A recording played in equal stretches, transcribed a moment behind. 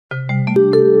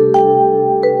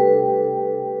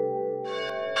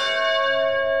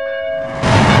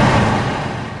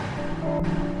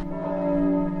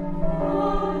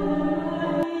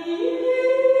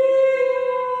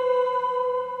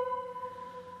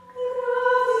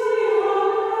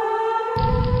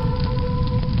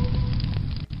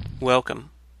Welcome.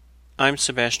 I'm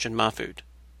Sebastian Mahfood,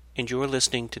 and you're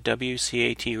listening to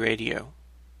WCAT Radio,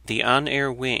 the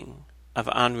on-air wing of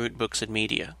En Route Books and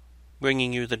Media,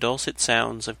 bringing you the dulcet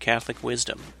sounds of Catholic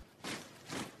wisdom.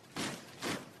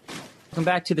 Welcome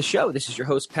back to the show. This is your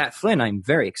host, Pat Flynn. I'm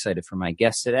very excited for my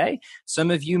guest today. Some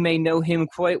of you may know him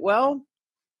quite well.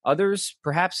 Others,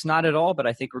 perhaps not at all, but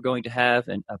I think we're going to have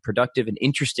a productive and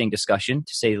interesting discussion,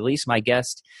 to say the least. My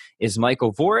guest is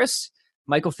Michael Voris.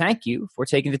 Michael, thank you for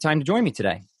taking the time to join me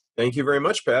today. Thank you very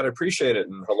much, Pat. I appreciate it.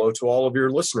 And hello to all of your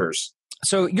listeners.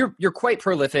 So you're quite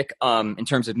prolific in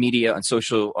terms of media on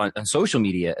social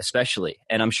media, especially.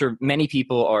 And I'm sure many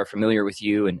people are familiar with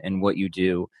you and what you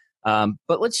do.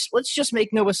 But let's just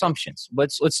make no assumptions.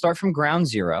 Let's start from ground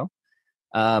zero.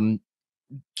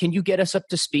 Can you get us up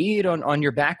to speed on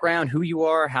your background, who you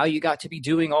are, how you got to be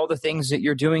doing all the things that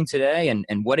you're doing today,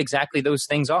 and what exactly those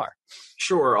things are?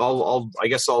 Sure. I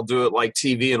guess I'll do it like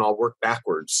TV, and I'll work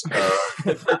backwards.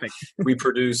 Perfect. I'm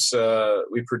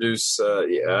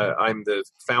the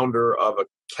founder of a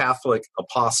Catholic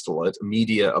apostolate,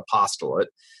 media apostolate.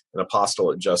 An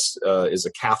apostolate just is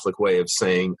a Catholic way of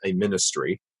saying a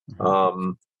ministry.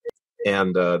 Mm-hmm.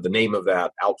 And the name of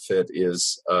that outfit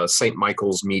is St.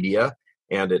 Michael's Media,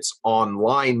 and its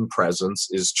online presence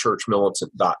is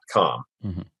churchmilitant.com.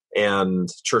 Mm-hmm. And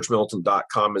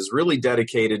churchmilitant.com is really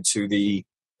dedicated to the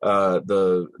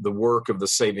work of the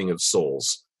saving of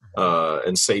souls,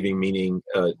 and saving meaning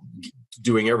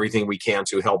doing everything we can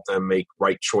to help them make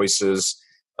right choices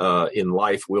in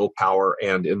life, willpower,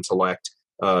 and intellect,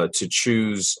 to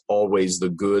choose always the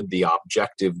good, the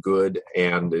objective good,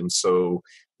 and so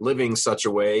living such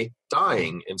a way,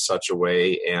 dying in such a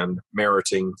way, and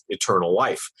meriting eternal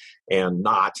life and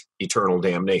not eternal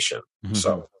damnation. Mm-hmm.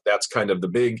 So that's kind of the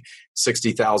big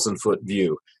 60,000-foot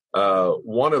view.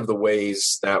 One of the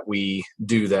ways that we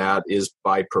do that is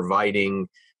by providing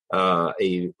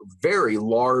a very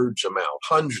large amount,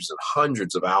 hundreds and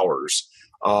hundreds of hours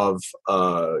of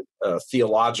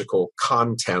theological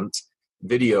content,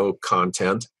 video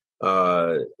content,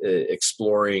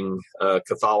 exploring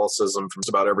Catholicism from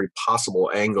about every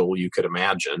possible angle you could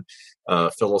imagine,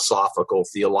 philosophical,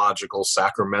 theological,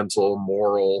 sacramental,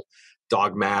 moral,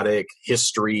 dogmatic,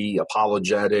 history,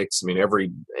 apologetics. I mean,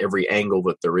 every angle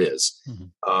that there is.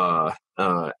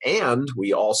 Mm-hmm. And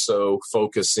we also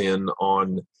focus in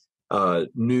on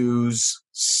news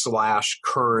 /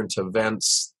 current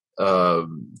events,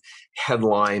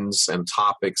 headlines and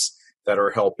topics that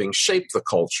are helping shape the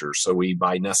culture. So we,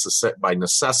 by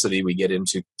necessity, we get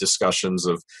into discussions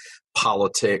of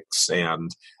politics and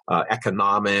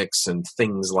economics and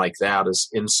things like that, as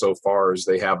insofar as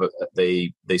they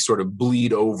sort of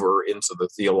bleed over into the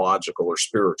theological or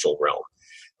spiritual realm.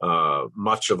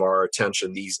 Much of our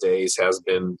attention these days has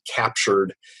been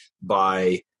captured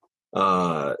by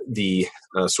the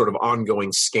sort of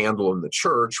ongoing scandal in the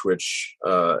church, which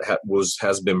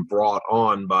has been brought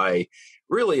on by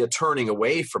really a turning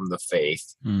away from the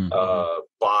faith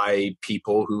by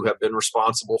people who have been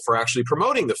responsible for actually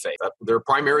promoting the faith. Their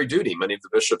primary duty, many of the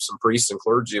bishops and priests and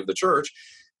clergy of the church,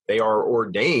 they are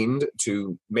ordained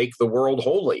to make the world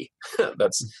holy.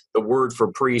 That's the word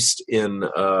for priest in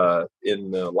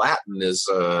Latin is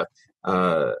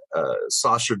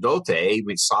sacerdote,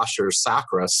 means sacer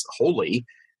sacras, holy.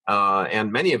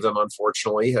 And many of them,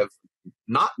 unfortunately, have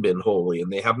not been holy,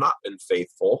 and they have not been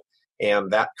faithful.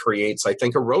 And that creates, I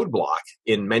think, a roadblock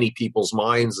in many people's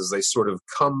minds as they sort of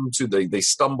they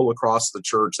stumble across the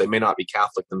church. They may not be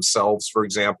Catholic themselves, for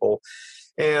example.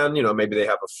 And, maybe they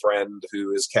have a friend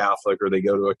who is Catholic, or they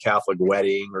go to a Catholic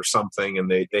wedding or something,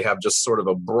 and they have just sort of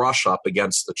a brush up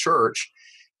against the church.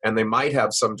 And they might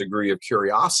have some degree of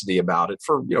curiosity about it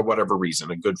for, whatever reason,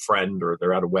 a good friend, or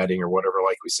they're at a wedding or whatever,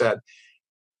 like we said.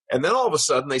 And then all of a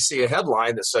sudden they see a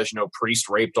headline that says, priest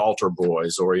raped altar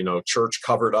boys, or, church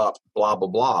covered up, blah, blah,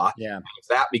 blah. Yeah. And if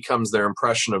that becomes their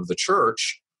impression of the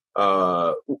church,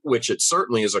 which it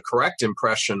certainly is a correct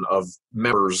impression of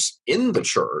members in the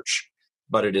church,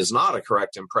 but it is not a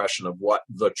correct impression of what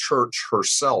the church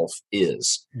herself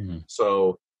is. Mm-hmm.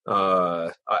 So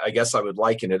I guess I would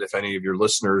liken it, if any of your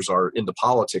listeners are into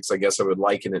politics, I guess I would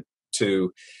liken it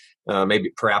to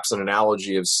perhaps an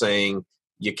analogy of saying,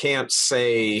 you can't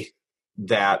say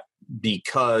that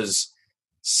because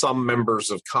some members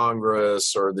of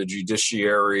Congress or the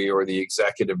judiciary or the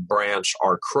executive branch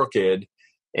are crooked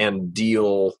and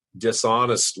deal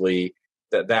dishonestly,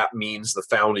 that means the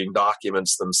founding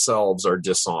documents themselves are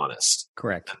dishonest.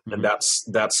 Correct. Mm-hmm. And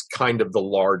that's kind of the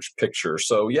large picture.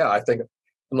 So, yeah, I think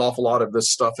an awful lot of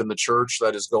this stuff in the church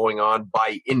that is going on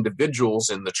by individuals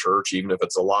in the church, even if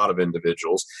it's a lot of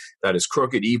individuals, that is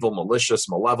crooked, evil, malicious,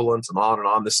 malevolent, and on and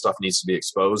on. This stuff needs to be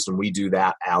exposed, and we do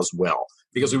that as well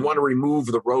because we want to remove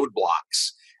the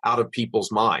roadblocks out of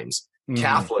people's minds.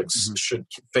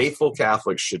 Faithful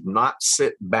Catholics should not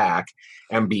sit back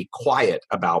and be quiet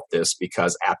about this,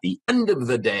 because at the end of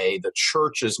the day, the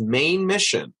church's main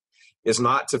mission is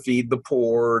not to feed the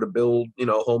poor, to build,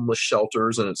 homeless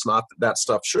shelters, and it's not that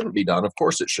stuff shouldn't be done. Of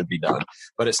course it should be done,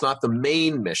 but it's not the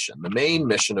main mission. The main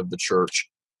mission of the church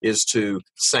is to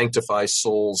sanctify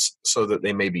souls so that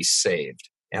they may be saved.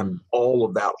 And all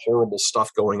of that horrible stuff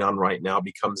going on right now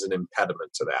becomes an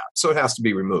impediment to that. So it has to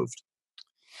be removed.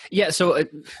 Yeah, so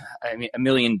a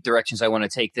million directions I want to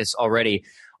take this already.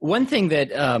 One thing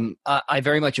that I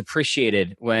very much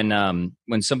appreciated when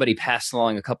somebody passed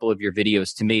along a couple of your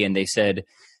videos to me, and they said,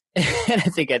 and I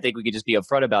think we could just be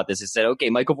upfront about this. It said, okay,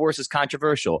 Michael Voris is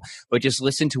controversial, but just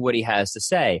listen to what he has to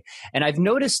say. And I've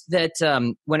noticed that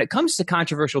when it comes to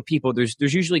controversial people, there's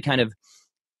usually kind of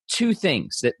two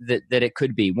things that it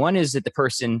could be. One is that the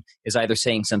person is either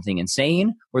saying something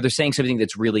insane or they're saying something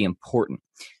that's really important.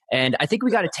 And I think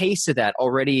we got a taste of that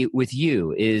already with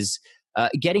you, is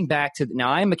getting back to, now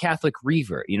I'm a Catholic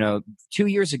revert. 2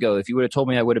 years ago, if you would have told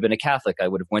me I would have been a Catholic, I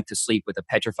would have went to sleep with a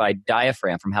petrified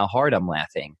diaphragm from how hard I'm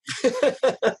laughing.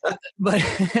 But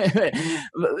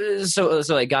so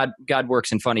like God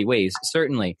works in funny ways,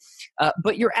 certainly.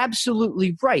 But you're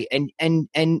absolutely right.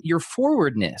 And your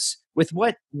forwardness with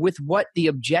what the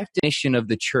objective mission of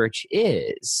the church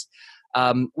is,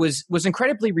 was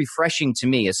incredibly refreshing to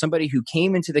me as somebody who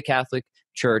came into the Catholic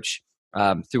Church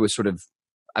through a sort of,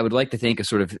 I would like to think, a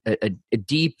sort of a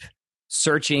deep,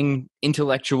 searching,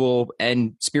 intellectual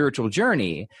and spiritual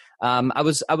journey.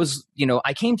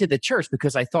 I came to the church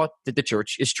because I thought that the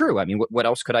church is true. I mean, what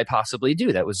else could I possibly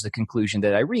do? That was the conclusion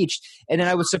that I reached. And then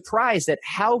I was surprised at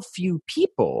how few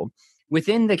people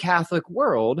within the Catholic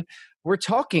world were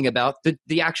talking about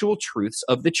the actual truths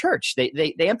of the church.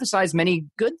 They emphasize many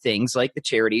good things like the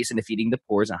charities and the feeding the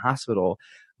poor and hospital.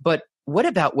 But what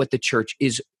about what the church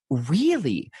is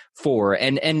really for?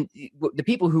 And the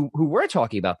people who were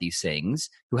talking about these things,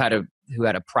 who had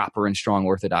a proper and strong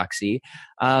orthodoxy,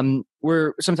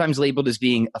 were sometimes labeled as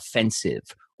being offensive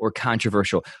or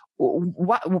controversial.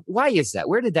 Why is that?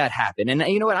 Where did that happen? And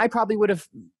you know what? I probably would have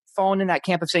fallen in that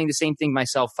camp of saying the same thing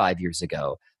myself 5 years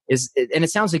ago. And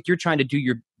it sounds like you're trying to do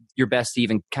your best to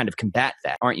even kind of combat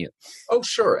that, aren't you? Oh,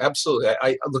 sure. Absolutely.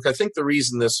 I think the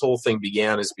reason this whole thing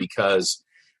began is because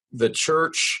the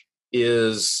church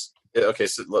is, okay,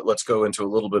 so let's go into a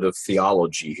little bit of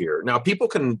theology here. Now, people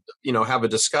can, have a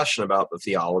discussion about the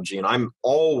theology, and I'm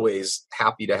always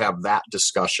happy to have that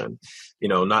discussion,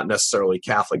 not necessarily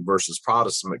Catholic versus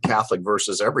Protestant, but Catholic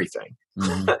versus everything,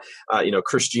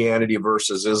 Christianity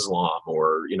versus Islam,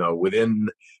 or, within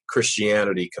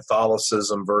Christianity,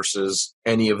 Catholicism versus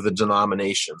any of the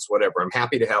denominations, whatever. I'm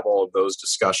happy to have all of those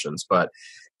discussions, but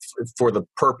for the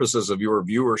purposes of your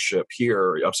viewership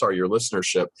here, your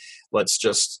listenership,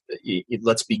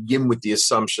 let's begin with the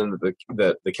assumption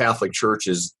that the Catholic Church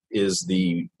is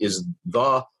the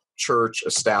church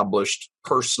established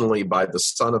personally by the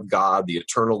Son of God, the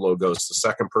eternal Logos, the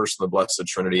second person of the Blessed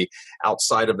Trinity.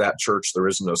 Outside of that church, there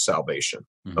is no salvation.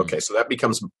 Mm-hmm. Okay, so that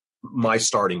becomes my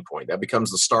starting point. That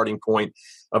becomes the starting point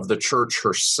of the church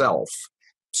herself,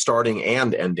 starting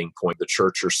and ending point, the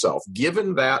church herself.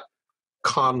 Given that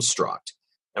construct,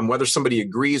 and whether somebody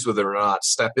agrees with it or not,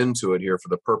 step into it here for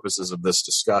the purposes of this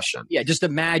discussion. Yeah, just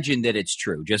imagine that it's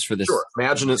true, just for this. Sure,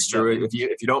 imagine it's true. If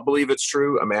you don't believe it's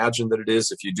true, imagine that it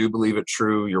is. If you do believe it's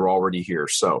true, you're already here.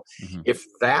 So if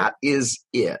that is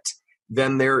it,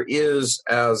 then there is,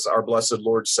 as our blessed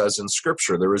Lord says in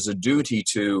Scripture, there is a duty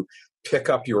to pick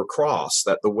up your cross,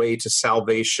 that the way to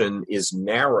salvation is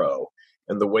narrow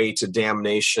and the way to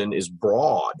damnation is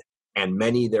broad, and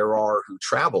many there are who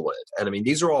travel it. And I mean,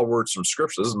 these are all words from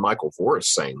Scripture. This is Michael Voris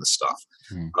saying this stuff.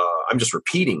 I'm just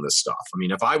repeating this stuff. I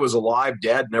mean, if I was alive,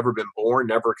 dead, never been born,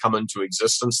 never come into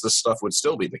existence, this stuff would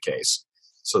still be the case.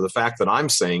 So the fact that I'm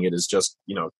saying it is just,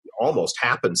 almost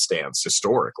happenstance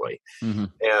historically.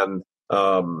 And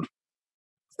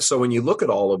so when you look at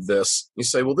all of this, you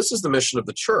say, well, this is the mission of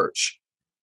the church.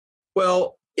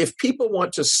 Well, if people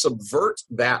want to subvert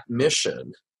that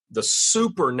mission, the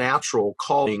supernatural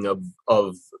calling of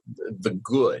the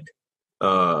good,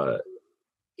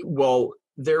 well,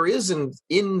 there is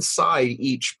inside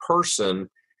each person,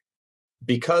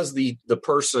 because the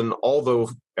person,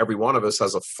 although every one of us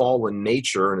has a fallen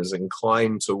nature and is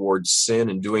inclined towards sin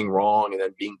and doing wrong and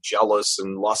then being jealous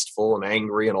and lustful and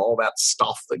angry and all that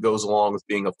stuff that goes along with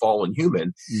being a fallen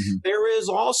human. There is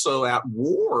also at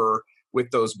war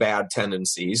with those bad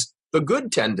tendencies, the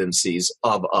good tendencies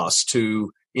of us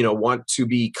to, want to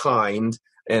be kind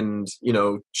and,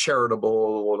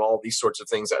 charitable and all these sorts of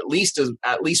things, at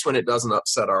least when it doesn't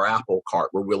upset our apple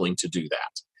cart, we're willing to do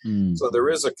that. So there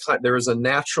is a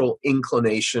natural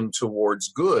inclination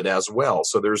towards good as well.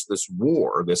 So there's this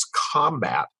war, this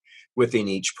combat within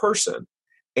each person.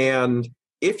 And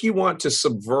if you want to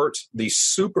subvert the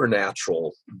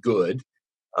supernatural good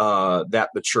that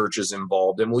the church is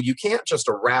involved in, well, you can't just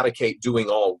eradicate doing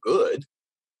all good,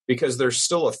 because there's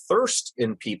still a thirst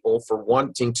in people for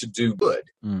wanting to do good.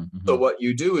 So what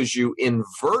you do is you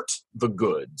invert the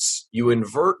goods. You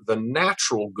invert the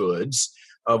natural goods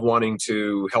of wanting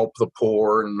to help the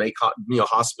poor and make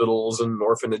hospitals and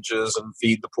orphanages and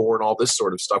feed the poor and all this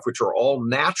sort of stuff, which are all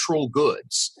natural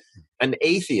goods. An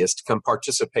atheist can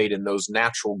participate in those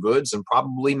natural goods, and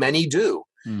probably many do,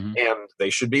 and they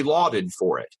should be lauded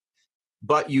for it.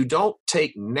 But you don't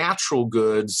take natural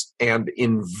goods and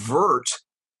invert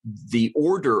the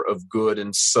order of good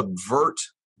and subvert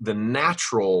the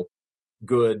natural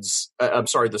goods,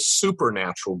 the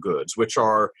supernatural goods, which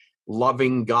are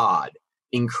loving God,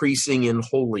 increasing in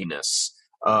holiness,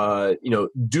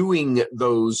 doing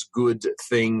those good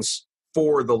things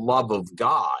for the love of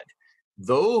God.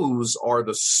 Those are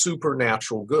the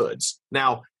supernatural goods.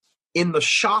 Now, in the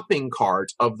shopping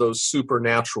cart of those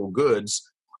supernatural goods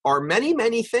are many,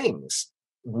 many things.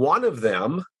 One of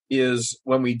them is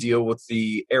when we deal with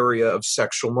the area of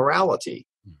sexual morality.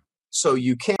 So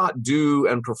you cannot do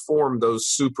and perform those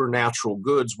supernatural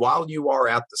goods while you are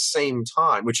at the same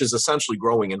time, which is essentially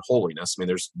growing in holiness. I mean,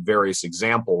 there's various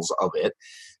examples of it.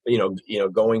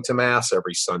 Going to mass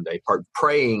every Sunday,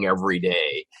 praying every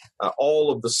day, all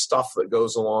of the stuff that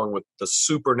goes along with the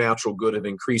supernatural good of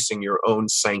increasing your own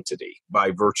sanctity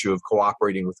by virtue of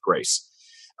cooperating with grace.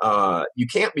 You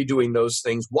can't be doing those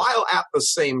things while at the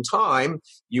same time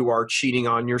you are cheating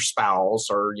on your spouse,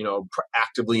 or,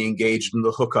 actively engaged in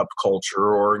the hookup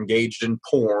culture, or engaged in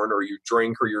porn, or you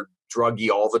drink, or you're druggy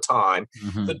all the time.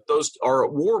 That those are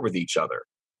at war with each other.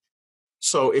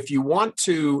 So if you want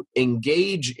to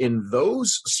engage in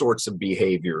those sorts of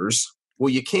behaviors,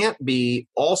 well, you can't be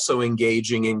also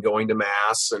engaging in going to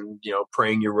mass and,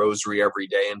 praying your rosary every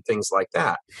day and things like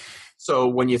that. So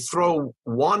when you throw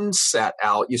one set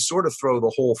out, you sort of throw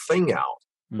the whole thing out.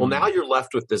 Well, now you're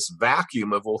left with this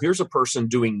vacuum of, well, here's a person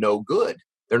doing no good.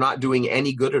 They're not doing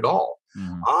any good at all.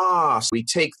 So we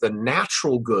take the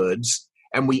natural goods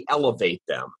and we elevate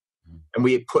them, and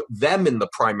we put them in the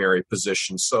primary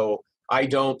position. So I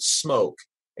don't smoke,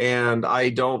 and I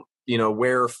don't,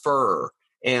 wear fur,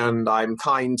 and I'm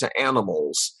kind to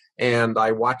animals, and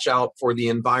I watch out for the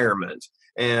environment,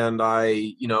 and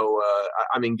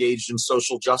I'm engaged in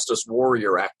social justice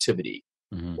warrior activity.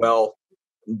 Well,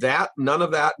 none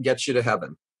of that gets you to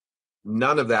heaven.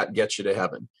 None of that gets you to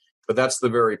heaven. But that's the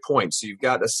very point. So you've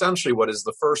got essentially what is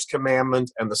the first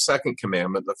commandment and the second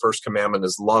commandment. The first commandment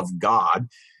is love God,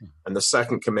 and the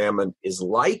second commandment is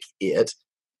like it,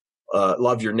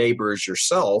 love your neighbor as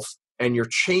yourself, and you're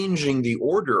changing the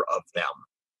order of them.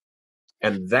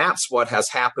 And that's what has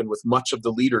happened with much of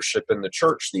the leadership in the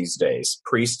church these days.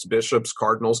 Priests, bishops,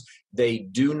 cardinals, they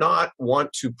do not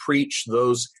want to preach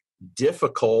those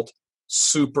difficult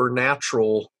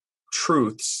supernatural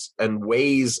truths and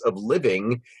ways of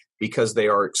living, because they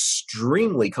are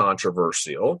extremely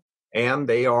controversial, and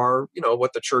they are,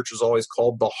 what the church has always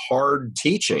called the hard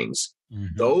teachings.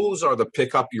 Those are the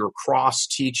pick up your cross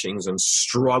teachings and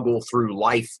struggle through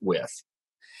life with.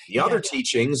 The other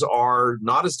teachings are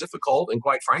not as difficult, and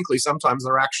quite frankly, sometimes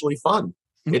they're actually fun.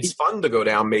 It's fun to go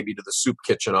down maybe to the soup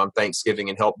kitchen on Thanksgiving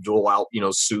and help dole out,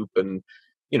 soup and,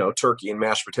 turkey and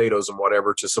mashed potatoes and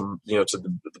whatever to some, to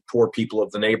the poor people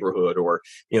of the neighborhood, or,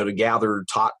 to gather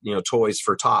toys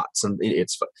for tots. And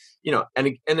it's,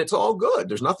 and it's all good.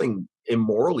 There's nothing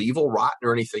immoral, evil, rotten,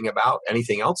 or anything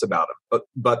else about them.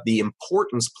 But the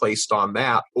importance placed on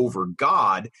that over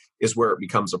God is where it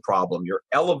becomes a problem. You're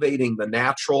elevating the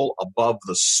natural above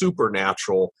the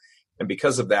supernatural, and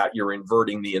because of that, you're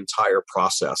inverting the entire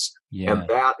process. And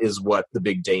that is what the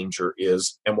big danger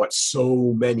is, and what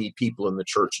so many people in the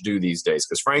church do these days.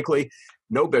 Because frankly,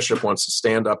 no bishop wants to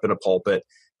stand up in a pulpit,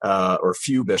 or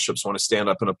few bishops want to stand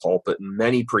up in a pulpit, and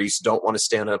many priests don't want to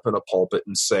stand up in a pulpit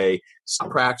and say, stop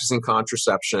practicing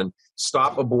contraception,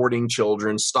 stop aborting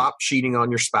children, stop cheating on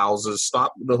your spouses,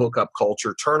 stop the hookup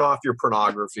culture, turn off your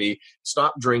pornography,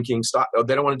 stop drinking, stop.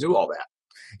 They don't want to do all that.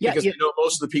 Yeah, because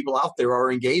most of the people out there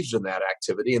are engaged in that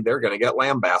activity, and they're going to get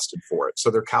lambasted for it.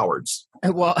 So they're cowards.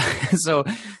 well, so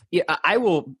yeah, I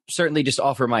will certainly just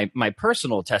offer my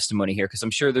personal testimony here, because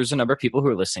I'm sure there's a number of people who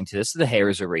are listening to this. The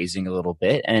hairs are raising a little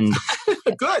bit, and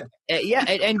good. Yeah,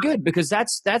 and good, because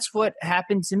that's what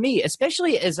happened to me,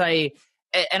 especially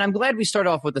and I'm glad we started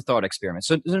off with the thought experiment.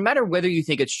 So no matter whether you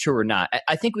think it's true or not,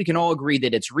 I think we can all agree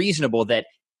that it's reasonable that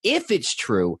if it's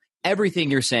true,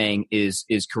 everything you're saying is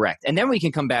correct. And then we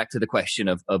can come back to the question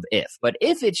of if. But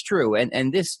if it's true,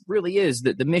 and this really is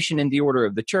the mission and the order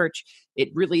of the church, it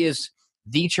really is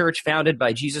the church founded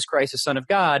by Jesus Christ, the Son of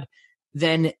God,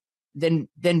 then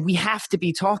we have to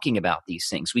be talking about these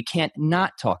things. We can't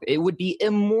not talk. It would be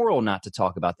immoral not to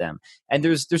talk about them. And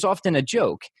there's often a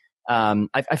joke.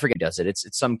 I forget who does it. It's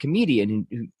some comedian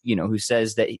who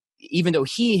says that even though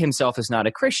he himself is not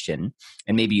a Christian,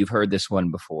 and maybe you've heard this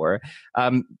one before,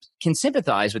 can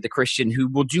sympathize with the Christian who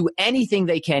will do anything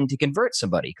they can to convert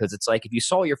somebody. Because it's like, if you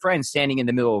saw your friend standing in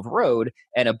the middle of a road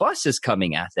and a bus is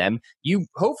coming at them, you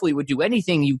hopefully would do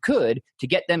anything you could to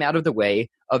get them out of the way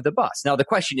of the bus. Now, the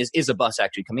question is a bus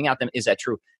actually coming at them? Is that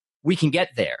true? We can get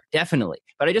there, definitely.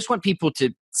 But I just want people to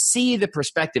see the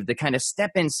perspective, to kind of step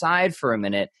inside for a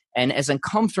minute, and as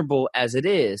uncomfortable as it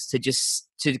is, to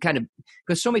kind of,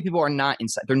 because so many people are not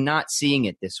inside, they're not seeing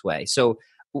it this way. So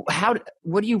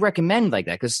what do you recommend like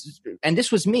that? And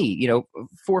this was me, 4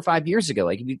 or 5 years ago.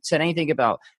 Like, if you said anything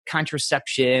about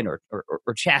contraception or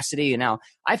chastity, and now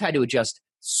I've had to adjust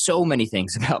so many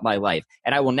things about my life.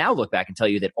 And I will now look back and tell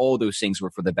you that all those things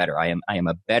were for the better. I am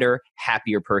a better,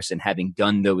 happier person having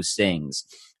done those things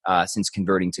since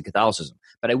converting to Catholicism.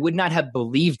 But I would not have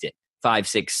believed it 5,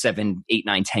 6, 7, 8,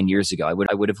 9, 10 years ago.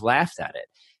 I would have laughed at it.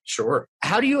 Sure.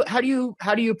 How do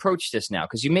you approach this now?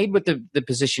 Because you made what the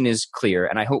position is clear,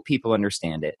 and I hope people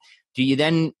understand it. Do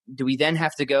we then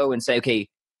have to go and say, okay,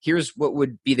 here's what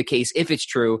would be the case if it's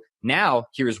true. Now,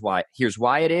 here's why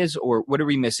it is, or what are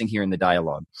we missing here in the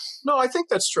dialogue? No, I think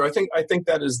that's true. I think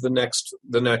that is the next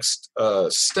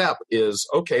step is,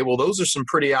 okay, well, those are some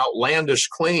pretty outlandish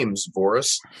claims,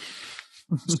 Boris.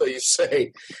 So you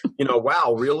say,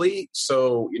 wow, really?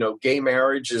 So, gay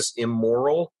marriage is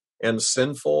immoral and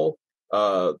sinful,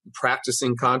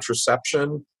 practicing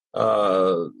contraception,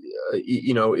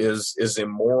 is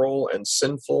immoral and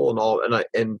sinful and all.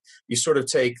 And you sort of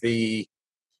take the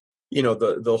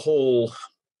whole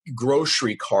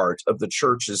grocery cart of the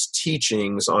church's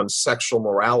teachings on sexual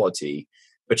morality,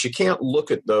 but you can't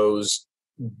look at those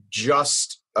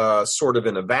just sort of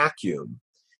in a vacuum.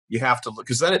 You have to look,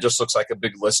 because then it just looks like a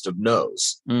big list of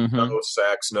no's. Mm-hmm. No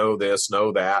sex, no this,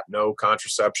 no that, no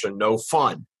contraception, no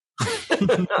fun.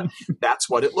 That's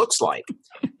what it looks like.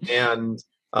 And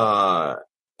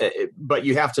but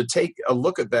you have to take a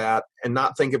look at that and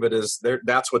not think of it as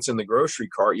that's what's in the grocery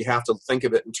cart. You have to think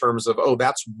of it in terms of,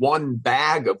 that's one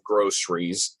bag of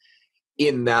groceries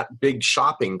in that big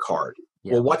shopping cart.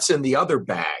 Yeah. Well, what's in the other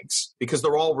bags? Because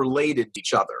they're all related to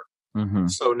each other. Mm-hmm.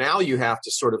 So now you have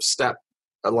to sort of step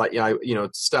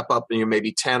up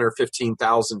maybe 10 or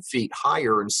 15,000 feet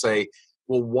higher and say,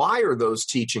 well, why are those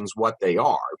teachings what they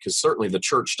are? Because certainly the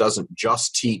church doesn't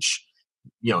just teach,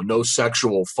 no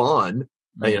sexual fun.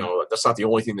 Mm-hmm. That's not the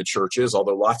only thing the church is,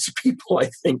 although lots of people, I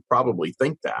think, probably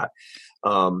think that.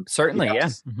 Certainly, yeah.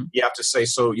 Mm-hmm. You have to say,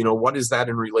 so, what is that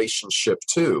in relationship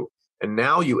to? And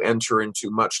now you enter into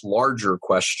much larger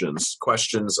questions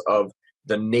of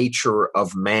the nature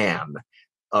of man,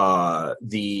 I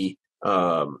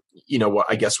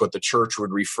guess what the church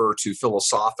would refer to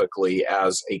philosophically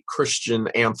as a Christian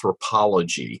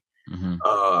anthropology, mm-hmm.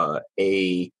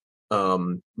 A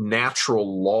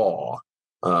natural law.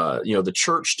 The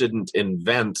church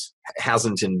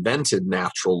hasn't invented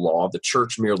natural law. The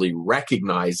church merely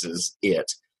recognizes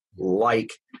it,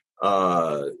 like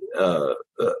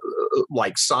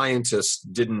scientists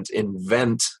didn't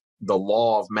invent the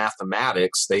law of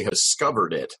mathematics. They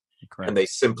discovered it. Correct. And they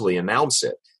simply announce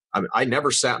it. I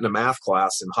never sat in a math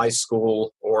class in high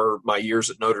school or my years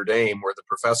at Notre Dame where the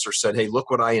professor said, hey,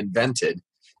 look what I invented.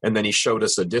 And then he showed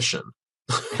us addition.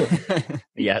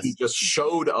 Yes. He just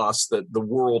showed us that the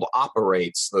world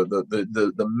operates,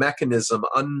 the mechanism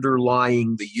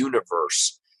underlying the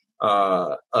universe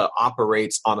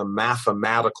operates on a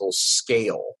mathematical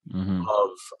scale, mm-hmm.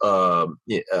 of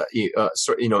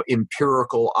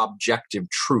empirical objective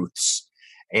truths.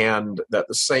 And that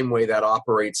the same way that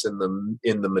operates in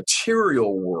the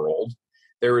material world,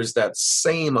 there is that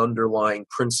same underlying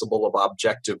principle of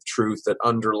objective truth that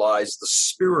underlies the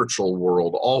spiritual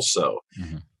world also.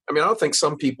 Mm-hmm. I mean, I don't think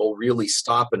some people really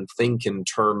stop and think in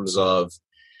terms of,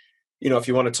 if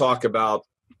you want to talk about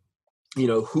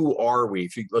who are we?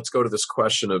 Let's go to this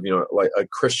question of, like a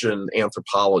Christian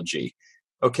anthropology.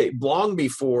 Okay, long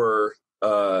before,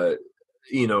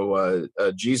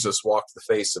 Jesus walked the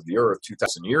face of the earth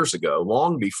 2,000 years ago,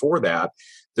 long before that,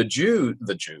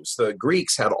 the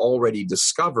Greeks had already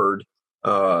discovered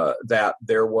that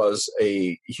there was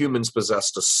humans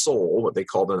possessed a soul, what they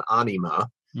called an anima,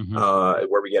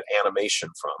 where we get animation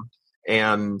from,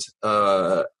 and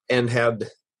had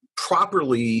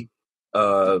properly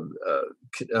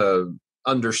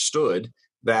understood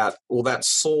that, well, that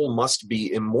soul must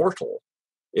be immortal.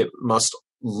 It must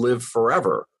live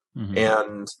forever. Mm-hmm.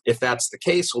 And if that's the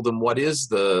case, well, then what's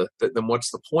the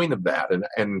point of that?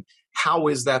 And how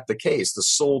is that the case? The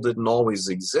soul didn't always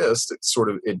exist.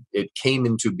 It came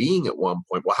into being at one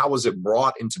point. Well, how was it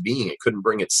brought into being? It couldn't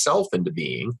bring itself into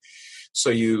being.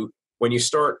 So when you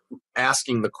start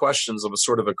asking the questions of a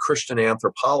sort of a Christian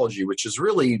anthropology, which is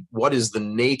really what is the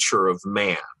nature of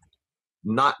man,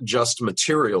 not just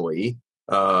materially,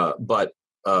 but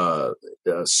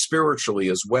spiritually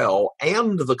as well,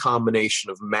 and the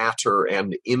combination of matter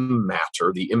and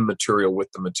immatter, the immaterial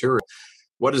with the material.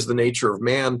 What is the nature of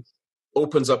man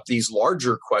opens up these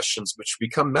larger questions, which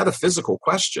become metaphysical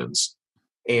questions.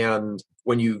 And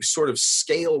when you sort of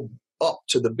scale up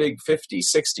to the big 50,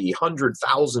 60,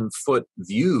 100,000 foot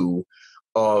view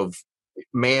of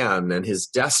man and his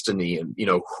destiny, and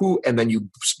and then you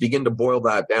begin to boil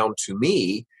that down to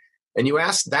me, and you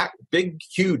ask that big,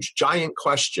 huge, giant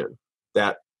question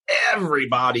that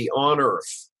everybody on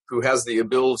earth who has the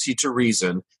ability to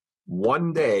reason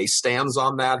one day stands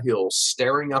on that hill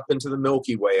staring up into the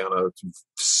Milky Way on a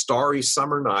starry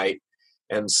summer night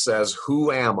and says,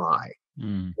 who am I?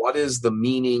 What is the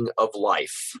meaning of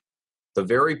life? The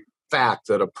very fact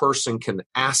that a person can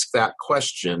ask that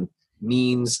question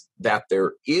means that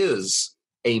there is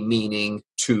a meaning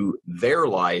to their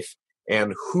life,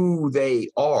 and who they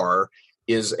are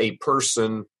is a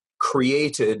person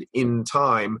created in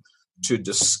time to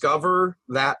discover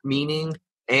that meaning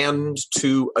and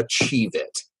to achieve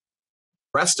it.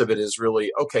 The rest of it is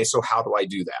really, okay, so how do I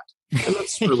do that? And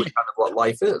that's really kind of what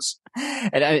life is.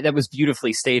 And that was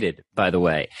beautifully stated, by the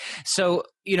way. So,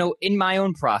 in my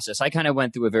own process, I kind of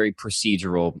went through a very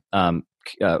procedural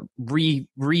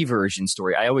reversion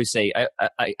story. I always say,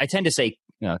 I tend to say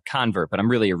convert, but I'm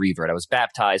really a revert. I was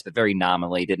baptized, but very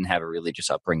nominally, didn't have a religious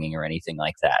upbringing or anything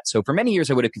like that. So for many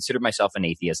years, I would have considered myself an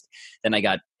atheist. Then I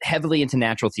got heavily into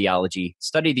natural theology,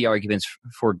 studied the arguments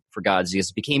for God's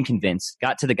existence, became convinced,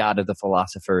 got to the God of the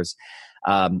philosophers,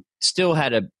 still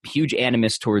had a huge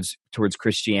animus towards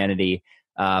Christianity.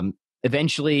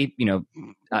 Eventually,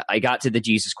 I got to the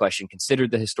Jesus question, considered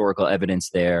the historical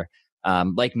evidence there.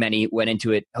 Like many, went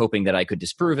into it hoping that I could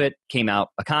disprove it, came out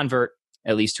a convert,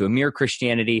 at least to a mere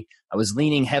Christianity. I was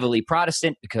leaning heavily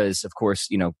Protestant because, of course,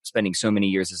 spending so many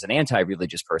years as an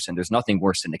anti-religious person, there's nothing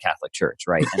worse than the Catholic Church,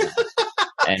 right?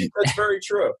 And that's very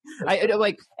true.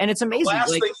 And it's amazing. The last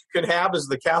thing you could have is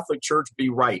the Catholic Church be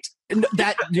right.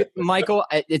 That, Michael,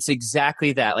 it's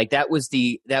exactly that. That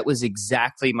was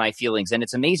exactly my feelings. And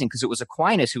it's amazing because it was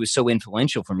Aquinas who was so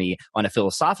influential for me on a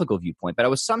philosophical viewpoint, but I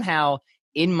was somehow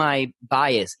in my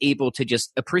bias able to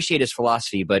just appreciate his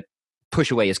philosophy, but push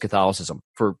away his Catholicism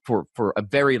for a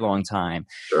very long time.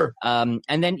 Sure. And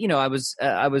then, I was,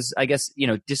 I guess,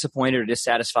 disappointed or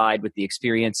dissatisfied with the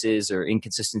experiences or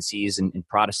inconsistencies in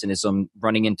Protestantism,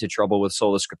 running into trouble with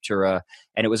sola scriptura.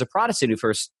 And it was a Protestant who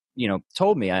first,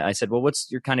 told me, I said, well, what's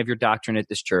your doctrine at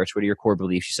this church? What are your core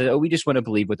beliefs? She said, oh, we just want to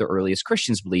believe what the earliest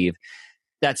Christians believe.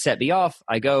 That set me off.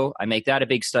 I make that a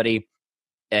big study.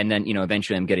 And then,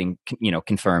 eventually I'm getting,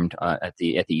 confirmed at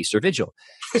the Easter Vigil.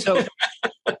 So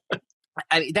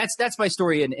that's my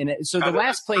story. And so the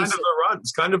last place,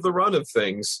 it's kind of the run of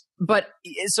things. But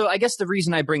so I guess the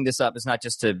reason I bring this up is not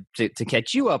just to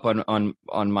catch you up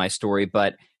on my story,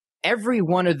 but every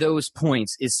one of those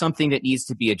points is something that needs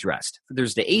to be addressed.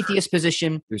 There's the atheist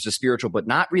position, there's the spiritual but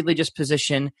not religious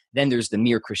position, then there's the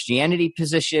mere Christianity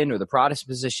position or the Protestant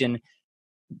position.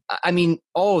 I mean,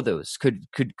 all of those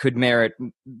could merit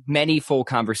many full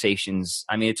conversations.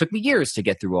 I mean, it took me years to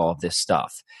get through all of this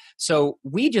stuff. So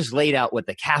we just laid out what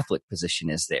the Catholic position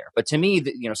is there. But to me,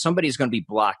 somebody's going to be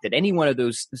blocked at any one of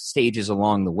those stages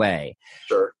along the way.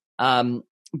 Sure.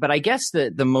 But I guess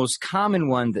the most common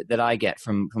one that I get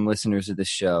from listeners of this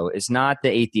show is not the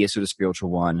atheist or the spiritual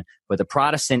one, but the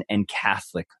Protestant and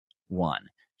Catholic one.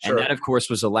 Sure. And that, of course,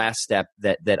 was the last step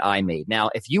that I made.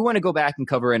 Now, if you want to go back and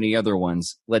cover any other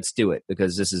ones, let's do it,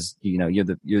 because this is, you're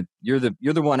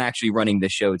the one actually running the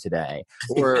show today.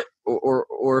 Or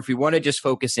if you want to just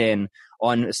focus in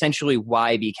on essentially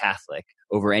why be Catholic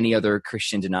over any other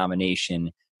Christian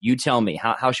denomination, You tell me,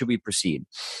 how should we proceed?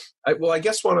 I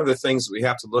guess one of the things we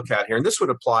have to look at here, and this would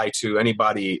apply to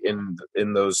anybody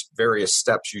in those various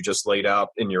steps you just laid out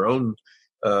in your own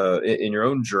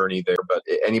journey there, but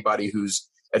anybody who's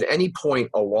at any point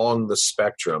along the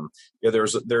spectrum,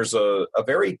 there's a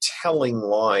very telling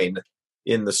line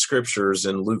in the scriptures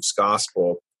in Luke's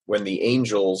gospel when the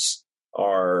angels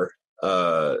are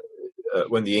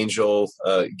when the angel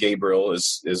Gabriel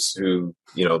is who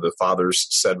the fathers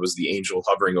said was the angel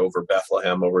hovering over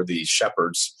Bethlehem, over the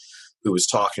shepherds, who was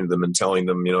talking to them and telling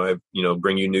them,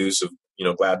 bring you news of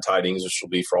glad tidings, which will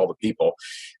be for all the people.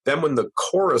 Then when the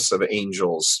chorus of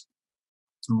angels,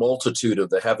 multitude of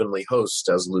the heavenly host,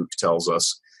 as Luke tells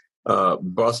us,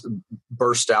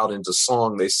 burst out into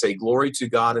song, they say, "Glory to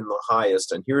God in the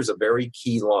highest." And here's a very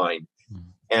key line: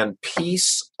 "And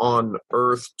peace on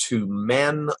earth to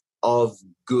men of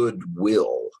good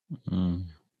will." Mm.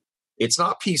 It's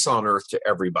not peace on earth to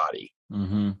everybody.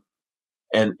 Mm-hmm.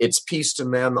 And it's peace to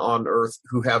men on earth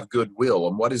who have goodwill.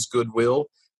 And what is goodwill?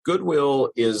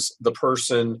 Goodwill is the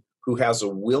person who has a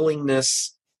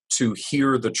willingness to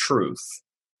hear the truth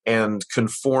and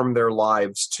conform their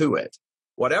lives to it.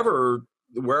 Wherever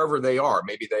they are,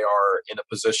 maybe they are in a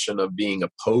position of being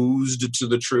opposed to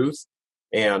the truth,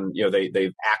 and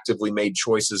they've actively made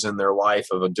choices in their life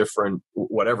of a different,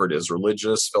 whatever it is,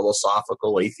 religious,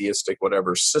 philosophical, atheistic,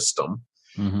 whatever system.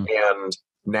 Mm-hmm. And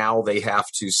now they have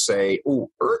to say,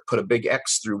 put a big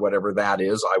X through whatever that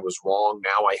is. I was wrong.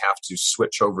 Now I have to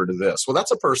switch over to this. Well,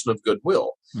 that's a person of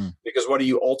goodwill, because what are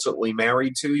you ultimately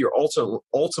married to? You're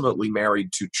ultimately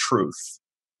married to truth.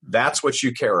 That's what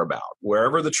you care about.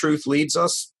 Wherever the truth leads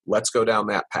us, let's go down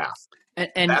that path.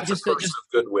 And that's just a person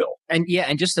of goodwill. And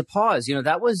just to pause,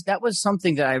 that was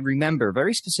something that I remember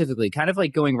very specifically, kind of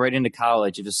like going right into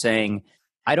college and just saying,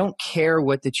 I don't care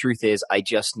what the truth is. I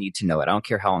just need to know it. I don't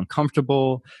care how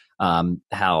uncomfortable, no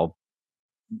matter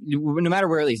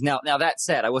where it leads. Now that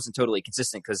said, I wasn't totally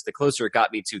consistent, because the closer it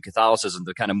got me to Catholicism,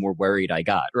 the kind of more worried I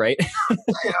got, right?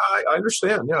 Yeah, I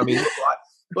understand. Yeah, I mean,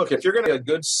 look, if you're going to be a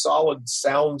good, solid,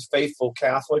 sound, faithful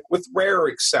Catholic, with rare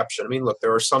exception, I mean, look,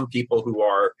 there are some people who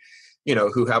are,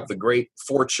 who have the great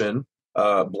fortune,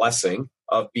 blessing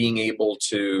of being able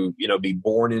to, be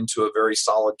born into a very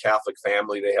solid Catholic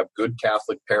family. They have good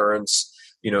Catholic parents,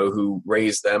 who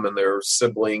raise them and their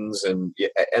siblings. And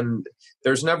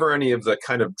there's never any of the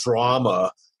kind of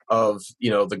drama of,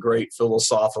 the great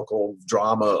philosophical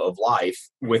drama of life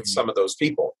with some of those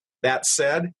people. That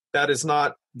said, that is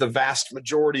not the vast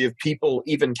majority of people,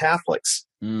 even Catholics.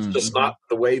 Mm-hmm. It's just not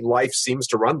the way life seems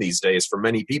to run these days for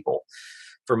many people,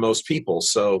 for most people.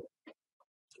 So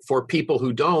for people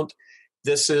who don't,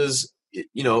 this is,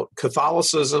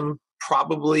 Catholicism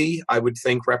probably, I would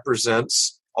think,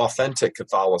 represents authentic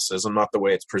Catholicism, not the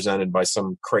way it's presented by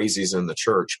some crazies in the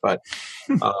church, but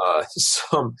and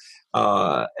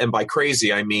by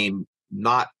crazy, I mean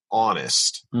not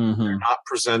honest. Mm-hmm. They're not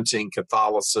presenting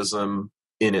Catholicism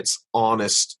in its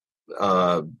honest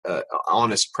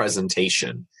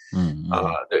presentation. Mm-hmm.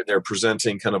 They're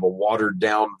presenting kind of a watered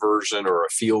down version, or a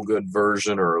feel good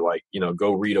version, or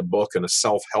go read a book and a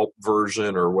self-help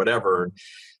version, or whatever.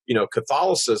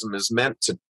 Catholicism is meant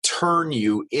to turn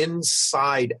you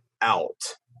inside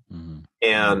out,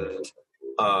 and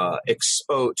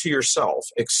expose to yourself,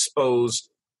 expose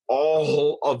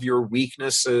all of your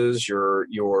weaknesses,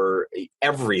 your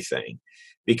everything,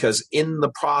 because in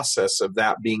the process of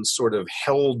that being sort of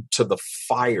held to the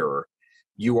fire,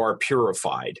 you are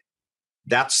purified.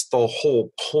 That's the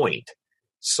whole point.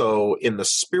 So in the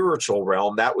spiritual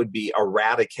realm, that would be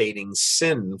eradicating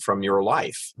sin from your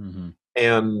life. Mm-hmm.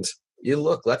 And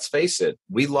let's face it,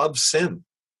 we love sin.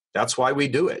 That's why we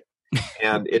do it.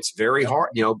 And it's very hard.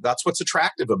 That's what's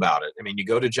attractive about it. I mean, you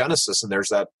go to Genesis, and there's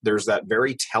that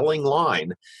very telling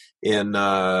line in,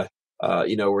 where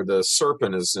the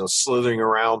serpent is slithering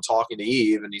around talking to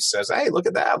Eve, and he says, "Hey, look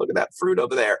at that fruit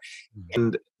over there."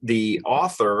 And the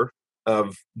author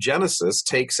of Genesis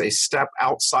takes a step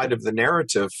outside of the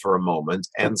narrative for a moment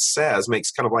and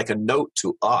makes kind of like a note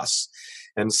to us,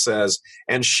 and says,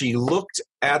 "And she looked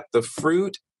at the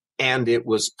fruit, and it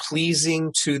was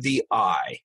pleasing to the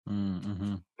eye."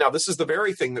 Mm-hmm. Now, this is the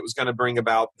very thing that was going to bring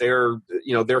about their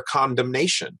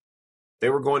condemnation. They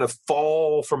were going to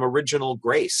fall from original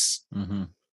grace. Mm-hmm.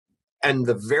 And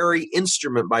the very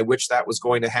instrument by which that was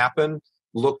going to happen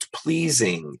looked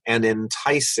pleasing and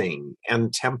enticing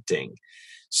and tempting.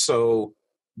 So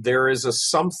there is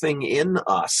something in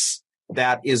us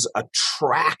that is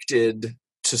attracted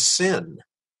to sin.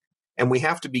 And we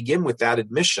have to begin with that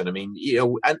admission. I mean,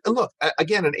 and look,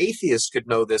 again, an atheist could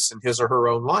know this in his or her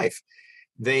own life.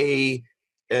 They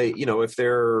if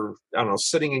they're, I don't know,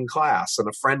 sitting in class and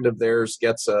a friend of theirs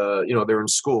gets they're in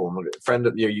school and a friend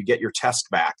of, you get your test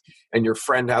back and your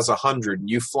friend has 100 and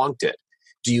you flunked it.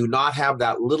 Do you not have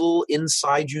that little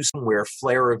inside you somewhere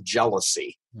flare of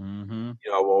jealousy? Mm-hmm.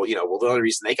 The only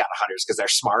reason they got 100 is because they're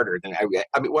smarter than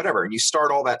I mean, whatever. And you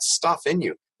start all that stuff in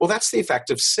you. Well, that's the effect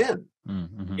of sin.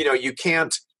 Mm-hmm. You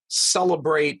can't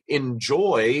celebrate in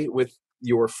joy with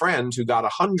your friend who got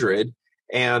 100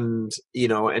 and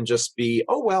just be,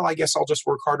 oh, well, I guess I'll just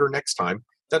work harder next time.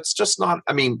 That's just not,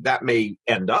 I mean, that may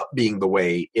end up being the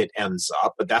way it ends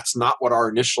up, but that's not what our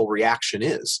initial reaction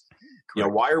is.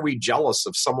 Correct. Why are we jealous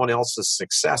of someone else's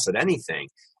success at anything?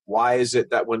 Why is it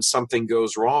that when something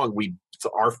goes wrong,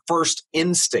 our first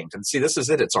instinct, and see, this is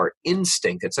it, it's our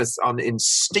instinct. It's on the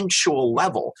instinctual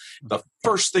level. The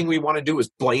first thing we want to do is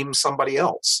blame somebody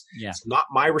else. Yeah. It's not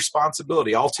my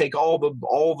responsibility. I'll take all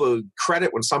the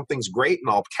credit when something's great,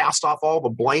 and I'll cast off all the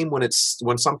blame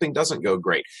when something doesn't go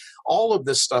great. All of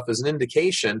this stuff is an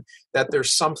indication that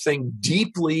there's something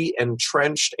deeply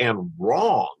entrenched and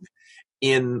wrong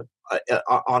in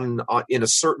a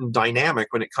certain dynamic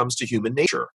when it comes to human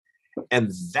nature.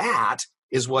 And that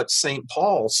is what St.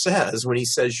 Paul says when he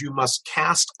says you must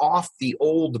cast off the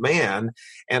old man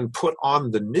and put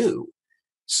on the new.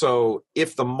 So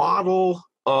if the model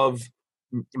of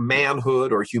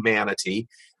manhood or humanity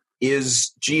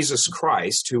is Jesus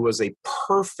Christ, who was the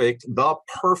perfect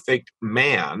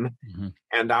man, mm-hmm.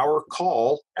 and our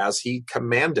call, as he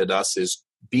commanded us, is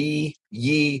be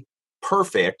ye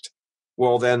perfect,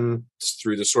 well, then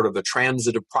through the sort of the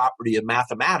transitive property of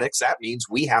mathematics, that means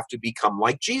we have to become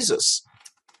like Jesus,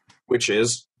 which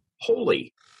is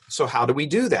holy. So how do we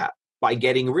do that? By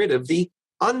getting rid of the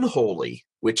unholy,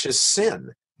 which is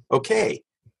sin. Okay,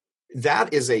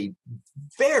 that is a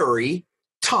very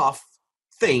tough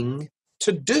thing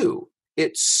to do.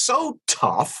 It's so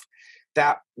tough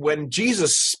that when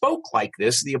Jesus spoke like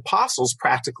this, the apostles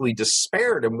practically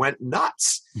despaired and went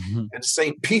nuts. Mm-hmm. And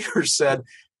St. Peter said,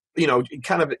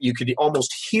 you could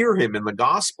almost hear him in the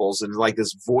Gospels and like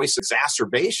this voice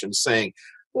exacerbation saying,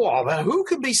 well, then who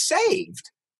can be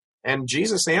saved? And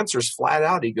Jesus answers flat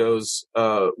out. He goes,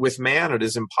 with man, it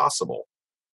is impossible.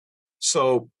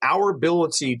 So our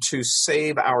ability to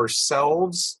save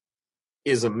ourselves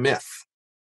is a myth.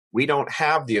 We don't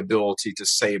have the ability to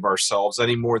save ourselves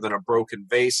any more than a broken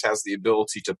vase has the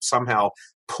ability to somehow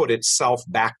put itself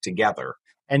back together.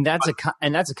 And that's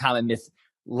a common myth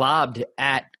lobbed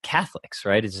at Catholics,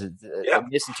 right? It's a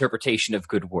misinterpretation of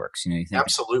good works. You think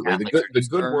absolutely the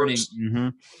good works. Mm-hmm.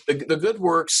 The good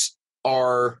works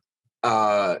are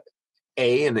an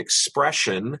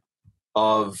expression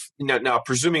of now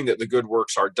presuming that the good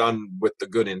works are done with the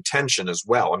good intention as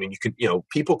well. I mean,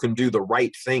 people can do the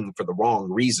right thing for the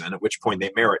wrong reason, at which point they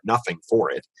merit nothing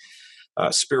for it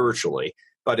spiritually.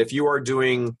 But if you are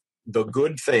doing the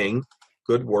good thing,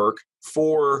 good work,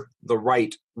 for the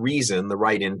right reason, the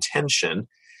right intention,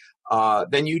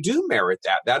 then you do merit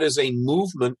that. That is a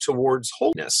movement towards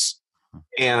holiness,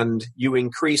 and you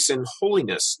increase in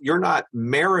holiness. You're not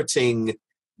meriting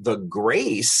the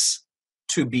grace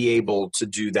to be able to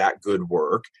do that good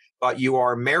work, but you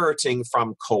are meriting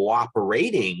from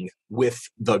cooperating with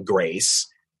the grace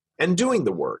and doing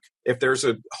the work. If there's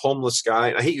a homeless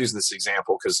guy, I hate using this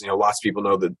example because lots of people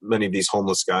know that many of these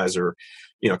homeless guys are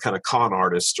kind of con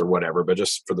artists or whatever, but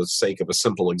just for the sake of a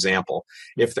simple example,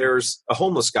 if there's a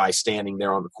homeless guy standing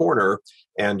there on the corner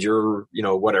and you're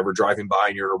driving by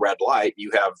and you're at a red light,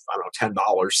 you have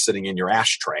 $10 sitting in your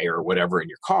ashtray or whatever in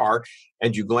your car,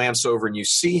 and you glance over and you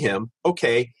see him,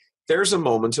 okay, there's a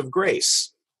moment of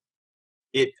grace.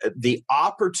 The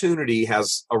opportunity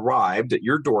has arrived at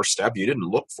your doorstep. You didn't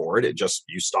look for it.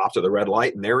 You stopped at the red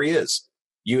light and there he is.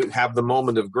 You have the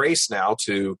moment of grace now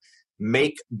to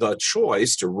make the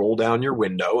choice to roll down your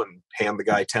window and hand the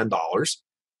guy $10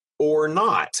 or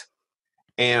not.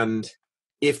 And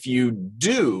if you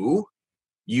do,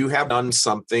 you have done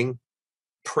something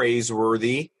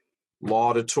praiseworthy,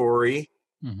 laudatory,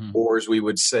 mm-hmm. or as we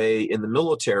would say in the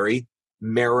military,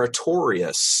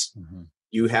 meritorious. Mm-hmm.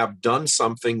 You have done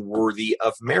something worthy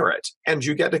of merit, and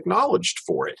you get acknowledged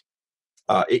for it.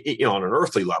 On an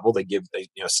earthly level, they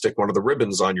stick one of the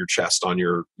ribbons on your chest on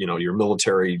your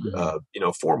military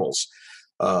formals.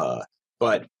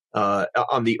 But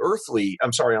on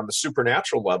the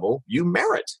supernatural level, you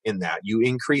merit in that. You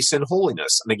increase in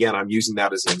holiness. And again, I'm using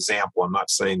that as an example. I'm not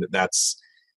saying that that's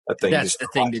That thing That's the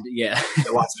thing. Yeah.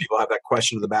 Lots of people have that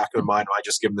question in the back of their mind. I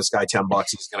just give this guy $10,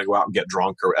 he's going to go out and get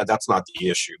drunk, or that's not the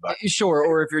issue. But sure.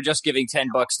 Or if you're just giving $10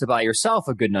 to buy yourself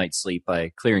a good night's sleep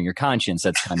by clearing your conscience,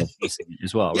 that's kind of basic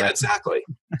as well, yeah, right? exactly.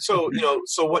 So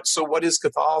what is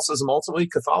Catholicism? Ultimately,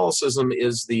 Catholicism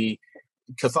is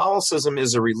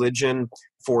a religion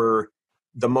for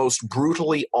the most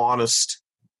brutally honest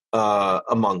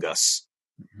among us,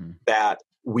 that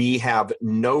we have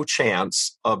no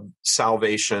chance of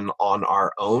salvation on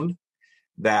our own,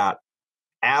 that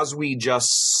as we just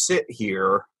sit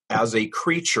here as a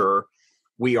creature,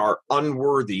 we are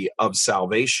unworthy of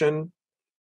salvation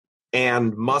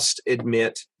and must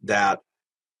admit that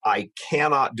I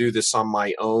cannot do this on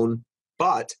my own,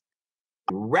 but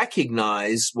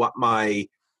recognize what my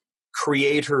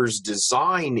Creator's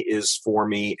design is for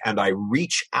me, and I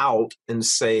reach out and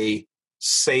say,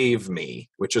 save me,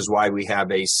 which is why we have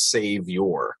a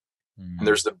Savior. And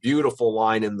there's the beautiful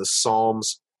line in the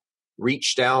Psalms,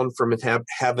 reach down from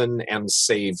heaven and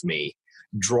save me.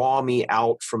 Draw me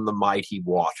out from the mighty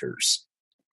waters.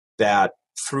 That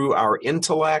through our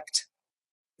intellect,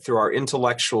 through our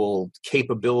intellectual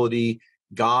capability,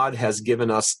 God has given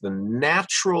us the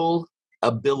natural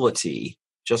ability,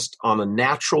 just on a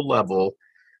natural level,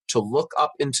 to look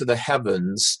up into the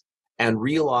heavens and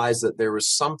realize that there is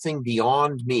something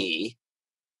beyond me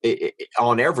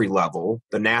on every level,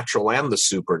 the natural and the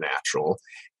supernatural,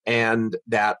 and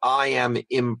that I am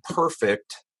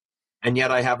imperfect, and yet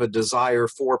I have a desire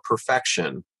for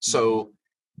perfection. So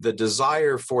the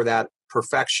desire for that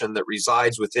perfection that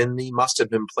resides within me must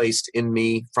have been placed in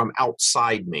me from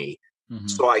outside me.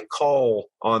 So I call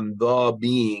on the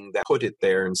being that put it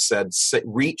there and said,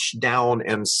 reach down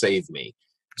and save me.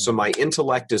 So my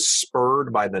intellect is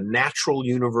spurred by the natural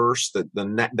universe that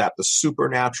the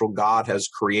supernatural God has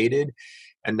created.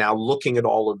 And now looking at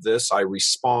all of this, I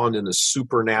respond in a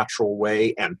supernatural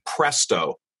way, and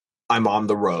presto, I'm on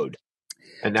the road.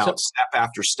 And now step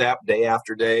after step, day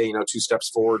after day, 2 steps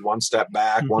forward, 1 step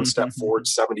back, 1 step forward,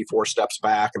 74 steps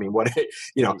back. I mean,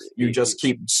 you just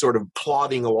keep sort of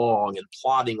plodding along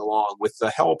with the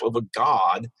help of a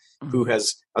God who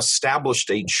has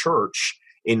established a church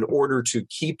in order to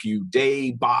keep you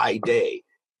day by day,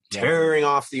 tearing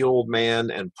off the old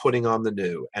man and putting on the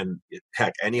new. And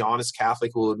heck, any honest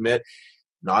Catholic will admit,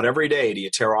 not every day do you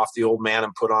tear off the old man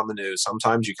and put on the new.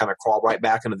 Sometimes you kind of crawl right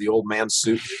back into the old man's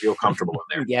suit and you feel comfortable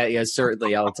in there. Yeah,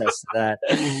 certainly. I'll attest to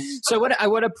that. So I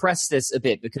want to press this a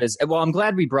bit because, I'm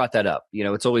glad we brought that up.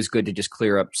 It's always good to just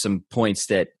clear up some points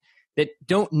that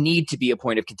don't need to be a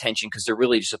point of contention because they're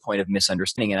really just a point of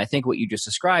misunderstanding. And I think what you just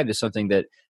described is something that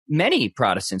many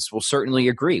Protestants will certainly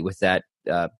agree with that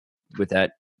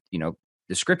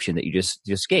description that you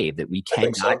just gave, that we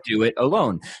cannot do it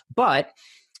alone. But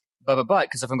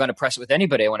because if I'm going to press it with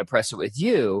anybody, I want to press it with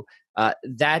you.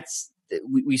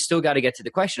 We still got to get to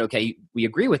the question. Okay, we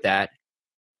agree with that,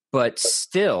 but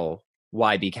still,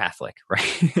 why be Catholic,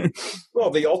 right?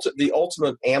 Well, the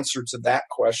ultimate answer to that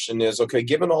question is, okay,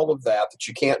 given all of that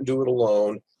you can't do it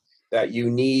alone, that you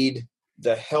need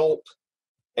the help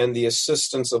and the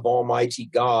assistance of Almighty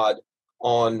God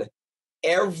on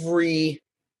every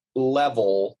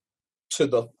level to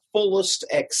the fullest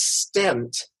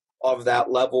extent of that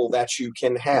level that you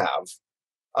can have.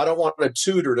 I don't want a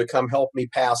tutor to come help me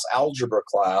pass algebra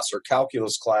class or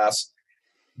calculus class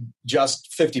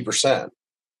just 50%.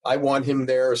 I want him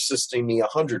there assisting me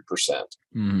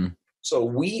 100%. So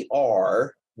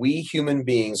we human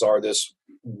beings are this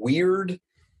weird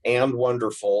and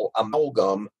wonderful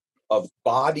amalgam of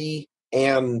body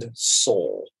and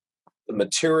soul, the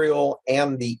material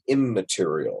and the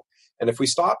immaterial. And if we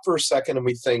stop for a second and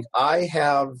we think, I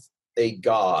have a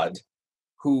God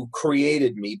who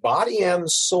created me, body and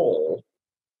soul,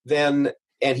 and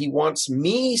he wants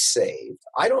me saved.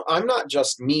 I'm not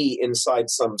just me inside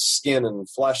some skin and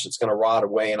flesh that's going to rot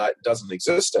away and it doesn't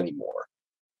exist anymore.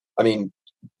 I mean,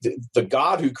 the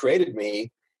God who created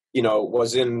me,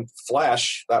 was in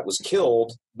flesh that was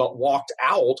killed, but walked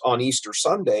out on Easter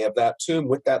Sunday of that tomb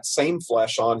with that same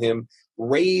flesh on him,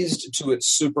 raised to its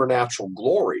supernatural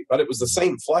glory. But it was the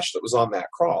same flesh that was on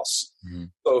that cross.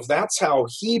 So if that's how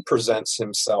he presents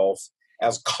himself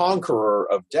as conqueror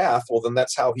of death, well, then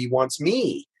that's how he wants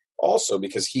me also,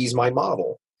 because he's my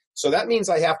model. So that means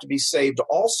I have to be saved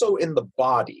also in the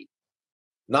body,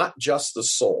 not just the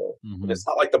soul. It's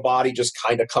not like the body just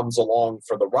kind of comes along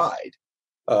for the ride.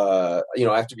 I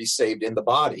have to be saved in the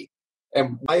body.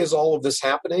 And why is all of this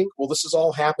happening? Well, this is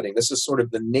all happening. This is sort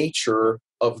of the nature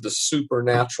of the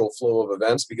supernatural flow of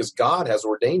events because God has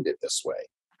ordained it this way.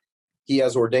 He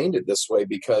has ordained it this way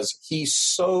because he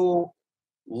so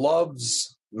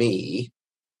loves me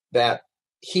that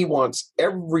he wants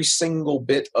every single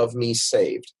bit of me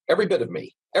saved, every bit of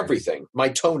me, everything, my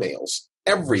toenails,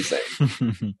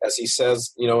 everything. As he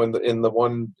says, in the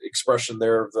one expression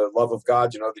there of the love of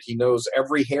God, that he knows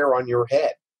every hair on your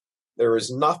head. There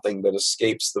is nothing that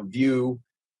escapes the view.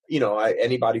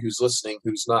 Anybody who's listening,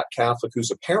 who's not Catholic,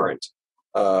 who's a parent,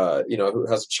 who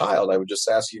has a child, I would just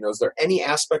ask, is there any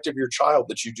aspect of your child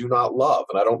that you do not love?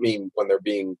 And I don't mean when they're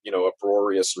being,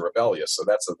 uproarious and rebellious. So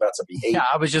that's a behavior. Yeah,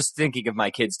 I was just thinking of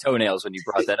my kids' toenails when you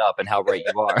brought that up, and how right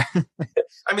you are.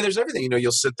 I mean, there's everything.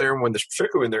 You'll sit there, and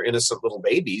particularly when they're innocent little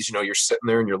babies, you're sitting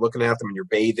there and you're looking at them and you're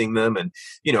bathing them, and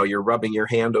you're rubbing your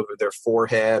hand over their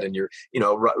forehead, and you're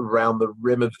around the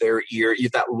rim of their ear.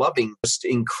 That loving, just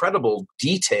incredible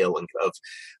detailing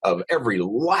of every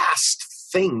last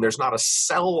thing. There's not a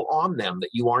cell on them that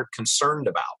you aren't concerned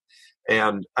about.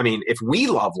 And I mean, if we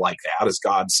love like that, as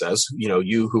God says,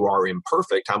 you who are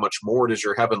imperfect, how much more does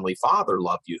your heavenly Father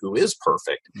love you who is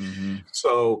perfect? Mm-hmm.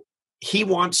 So he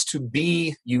wants to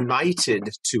be united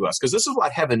to us, because this is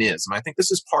what heaven is. And I think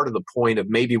this is part of the point of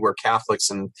maybe where Catholics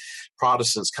and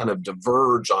Protestants kind of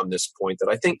diverge on this point, that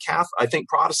I think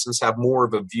Protestants have more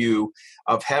of a view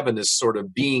of heaven as sort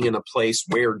of being in a place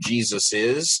where Jesus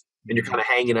is, and you're kind of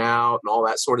hanging out and all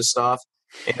that sort of stuff.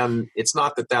 And it's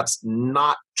not that that's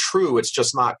not true. It's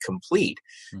just not complete.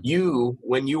 Mm-hmm.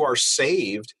 When you are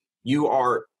saved, you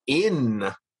are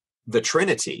in the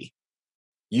Trinity.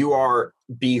 You are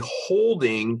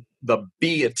beholding the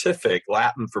beatific,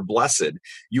 Latin for blessed.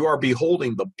 You are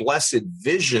beholding the blessed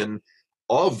vision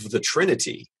of the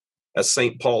Trinity. As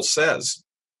St. Paul says,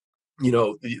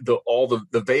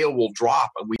 the veil will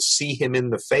drop and we see him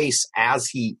in the face as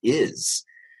he is.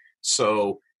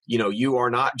 So, you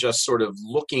are not just sort of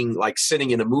looking like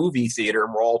sitting in a movie theater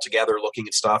and we're all together looking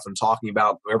at stuff and talking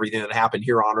about everything that happened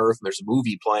here on earth, and there's a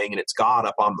movie playing and it's God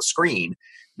up on the screen.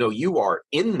 No, you are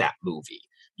in that movie.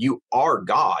 You are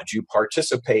God. You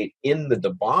participate in the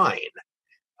divine.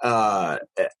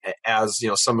 As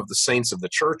some of the saints of the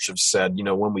church have said,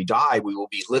 when we die, we will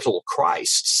be little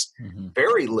Christs, mm-hmm.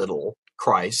 very little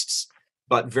Christs,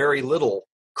 but very little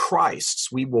Christs.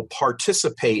 We will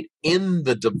participate in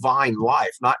the divine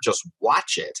life, not just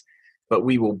watch it, but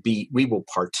we will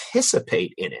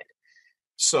participate in it.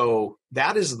 So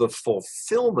that is the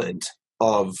fulfillment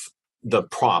of the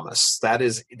promise. That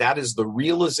is the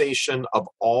realization of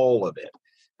all of it.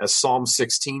 As Psalm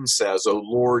 16 says, "O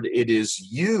Lord, it is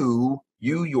you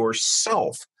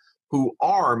yourself, who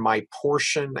are my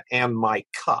portion and my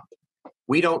cup."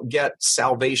 We don't get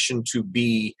salvation to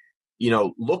be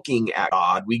looking at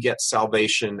God. We get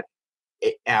salvation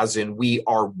as in we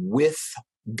are with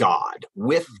God,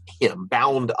 with him,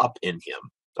 bound up in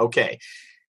him. Okay,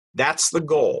 that's the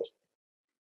goal.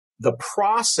 The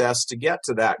process to get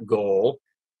to that goal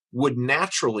would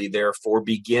naturally, therefore,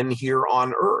 begin here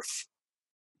on earth.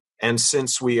 And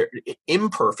since we are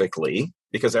imperfectly,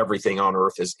 because everything on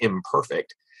earth is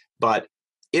imperfect, but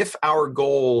if our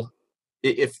goal,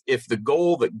 if the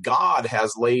goal that God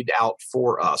has laid out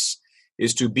for us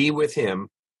is to be with him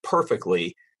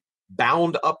perfectly,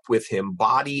 bound up with him,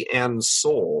 body and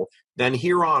soul, then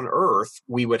here on earth,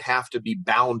 we would have to be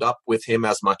bound up with him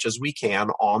as much as we can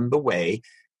on the way,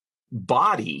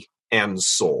 body and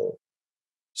soul.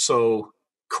 So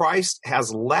Christ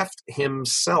has left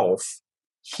himself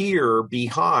here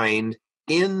behind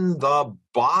in the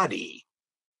body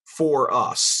for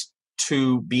us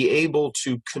to be able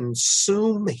to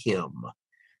consume him,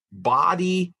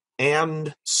 body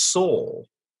and soul,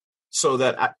 so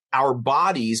that our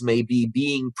bodies may be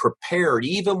being prepared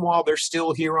even while they're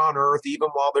still here on earth, even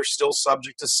while they're still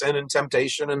subject to sin and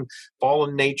temptation and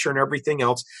fallen nature and everything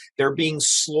else. They're being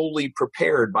slowly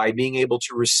prepared by being able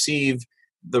to receive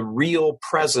the real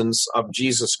presence of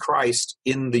Jesus Christ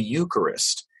in the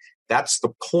Eucharist. That's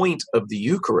the point of the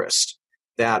Eucharist.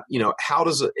 That, how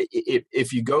does it,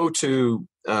 if you go to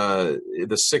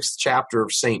the 6th chapter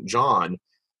of St. John,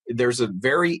 there's a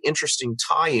very interesting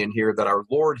tie-in here that our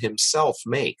Lord himself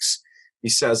makes. He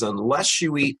says, "Unless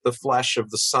you eat the flesh of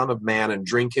the Son of Man and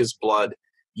drink his blood,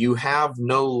 you have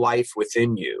no life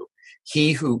within you.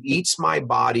 He who eats my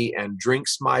body and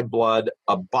drinks my blood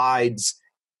abides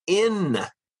in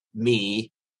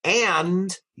me,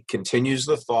 and," he continues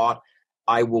the thought,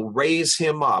 "I will raise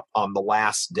him up on the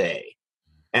last day."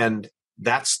 And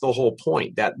that's the whole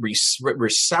point. That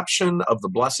reception of the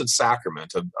Blessed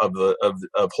Sacrament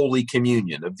of Holy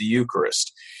Communion, of the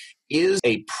Eucharist, is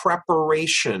a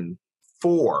preparation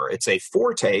for. It's a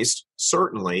foretaste,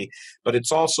 certainly, but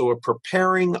it's also a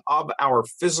preparing of our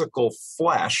physical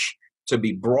flesh to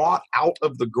be brought out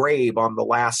of the grave on the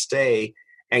last day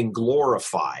and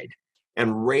glorified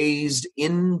and raised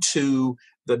into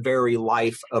the very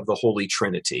life of the Holy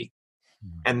Trinity.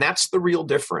 And that's the real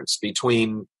difference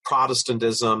between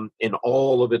Protestantism in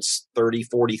all of its 30,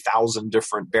 40,000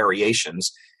 different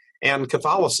variations and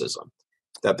Catholicism,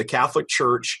 that the Catholic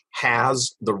Church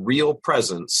has the real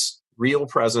presence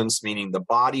meaning the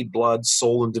body, blood,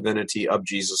 soul, and divinity of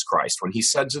Jesus Christ. When he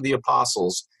said to the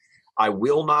apostles, I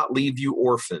will not leave you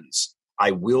orphans,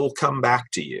 I will come back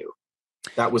to you.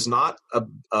 That was not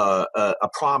a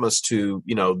promise to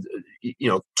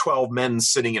 12 men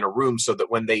sitting in a room so that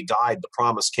when they died, the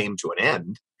promise came to an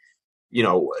end.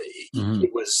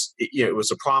 It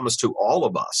was a promise to all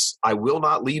of us. I will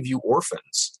not leave you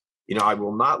orphans. I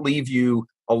will not leave you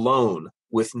alone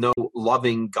with no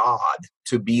loving God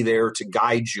to be there to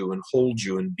guide you and hold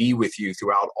you and be with you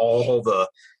throughout all the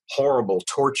horrible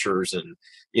tortures and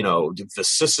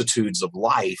vicissitudes of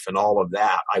life and all of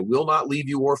that. I will not leave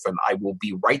you orphan. I will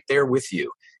be right there with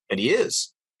you. And he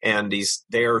is. And he's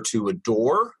there to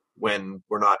adore when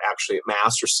we're not actually at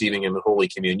Mass receiving him in Holy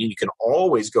Communion. You can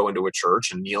always go into a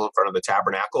church and kneel in front of the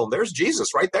tabernacle, and there's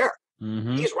Jesus right there.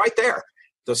 Mm-hmm. He's right there.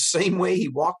 The same way he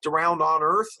walked around on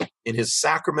earth in his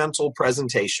sacramental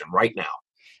presentation right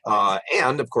now.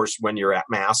 And, of course, when you're at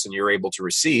Mass and you're able to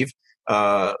receive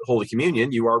Holy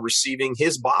Communion, you are receiving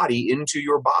his body into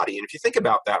your body. And if you think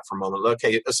about that for a moment,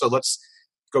 okay, so let's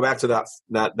go back to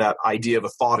that idea of a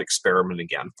thought experiment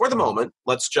again. For the moment,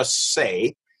 let's just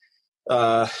say,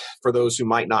 for those who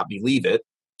might not believe it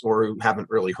or who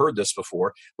haven't really heard this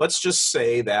before, let's just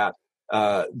say that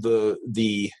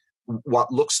the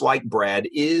what looks like bread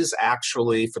is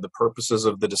actually, for the purposes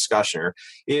of the discussion,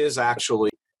 is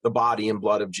actually the body and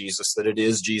blood of Jesus, that it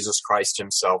is Jesus Christ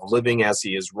himself living as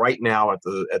he is right now at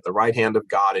the right hand of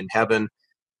God in heaven,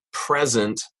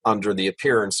 present under the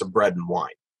appearance of bread and wine.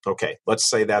 Okay, let's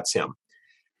say that's him.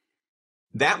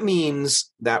 That means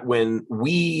that when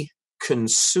we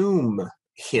consume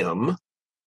him,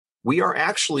 we are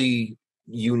actually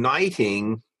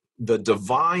uniting the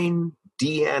divine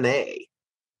DNA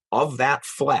of that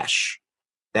flesh,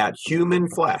 that human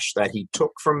flesh that he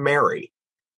took from Mary,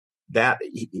 that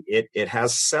it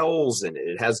has cells in it,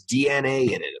 it has DNA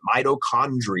in it,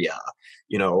 mitochondria,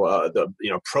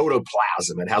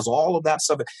 protoplasm, it has all of that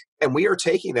stuff. And we are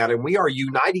taking that and we are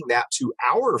uniting that to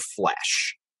our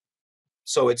flesh.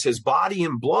 So it's his body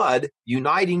and blood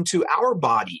uniting to our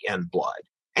body and blood.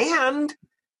 And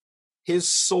his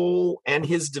soul and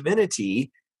his divinity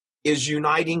is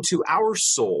uniting to our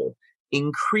soul,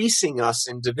 increasing us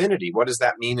in divinity. What does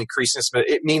that mean, increasing us?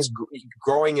 It means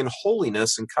growing in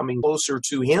holiness and coming closer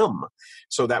to him,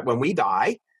 so that when we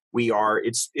die, we are,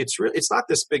 it's not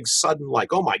this big sudden,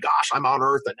 like, oh my gosh, I'm on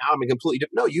earth and now I'm a completely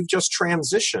different. No, you've just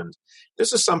transitioned.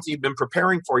 This is something you've been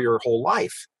preparing for your whole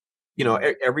life.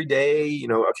 Every day,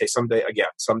 okay, some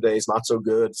days not so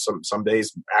good, some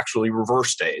days actually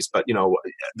reverse days, but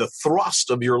the thrust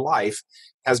of your life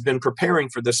has been preparing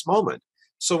for this moment.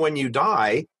 So when you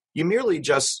die, you merely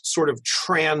just sort of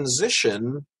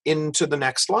transition into the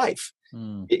next life.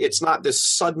 It's not this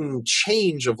sudden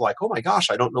change of like, oh my gosh,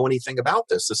 I don't know anything about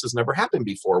this. This has never happened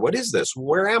before. What is this?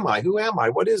 Where am I? Who am I?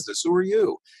 What is this? Who are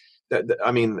you?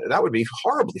 That would be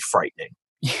horribly frightening.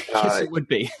 Yes, it would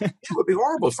be. It would be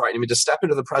horribly frightening. To step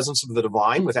into the presence of the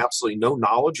divine with absolutely no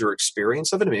knowledge or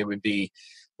experience of it. It would be,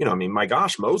 my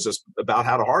gosh, Moses about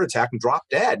had a heart attack and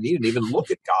dropped dead. And he didn't even look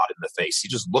at God in the face. He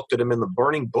just looked at him in the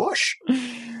burning bush.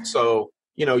 So,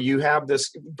 you have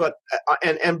this, but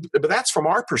that's from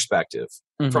our perspective.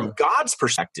 Mm-hmm. From God's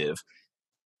perspective,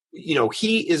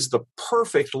 he is the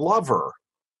perfect lover.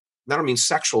 I don't mean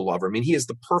sexual lover. I mean, he is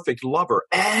the perfect lover.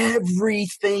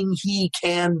 Everything he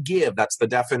can give. That's the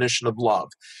definition of love.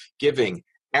 Giving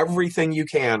everything you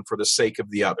can for the sake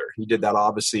of the other. He did that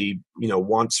obviously,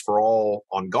 once for all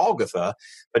on Golgotha,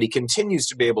 but he continues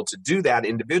to be able to do that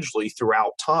individually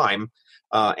throughout time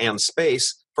and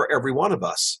space for every one of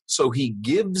us. So he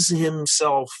gives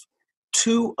himself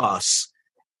to us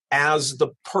as the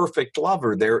perfect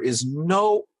lover. There is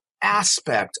no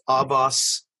aspect of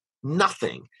us,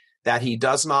 nothing, that he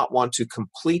does not want to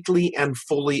completely and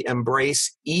fully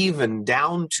embrace, even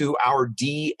down to our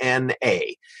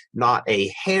DNA. Not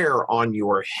a hair on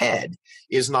your head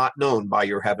is not known by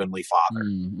your heavenly Father.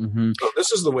 Mm-hmm. So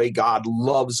this is the way God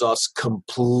loves us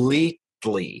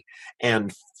completely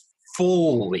and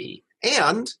fully.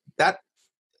 And that,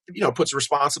 puts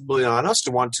responsibility on us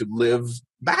to want to live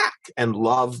back and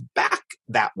love back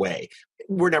that way.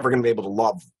 We're never going to be able to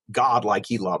love God like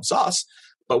he loves us.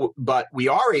 But we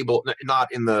are able, not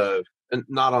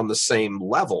on the same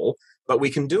level, but we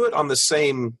can do it on the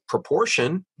same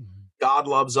proportion. God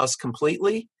loves us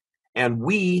completely, and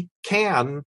we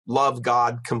can love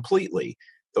God completely.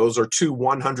 Those are two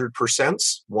 100%.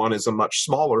 One is a much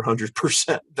smaller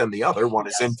 100% than the other. One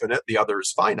is infinite, the other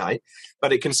is finite.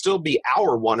 But it can still be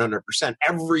our 100%.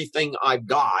 Everything I've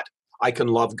got, I can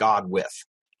love God with.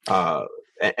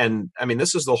 And I mean,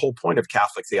 this is the whole point of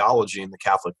Catholic theology and the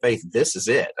Catholic faith. This is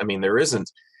it. I mean, there isn't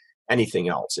anything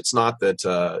else. It's not that,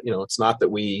 it's not that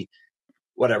we,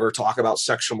 talk about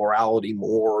sexual morality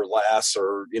more or less,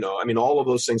 or, I mean, all of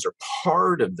those things are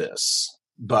part of this.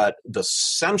 But the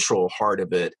central heart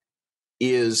of it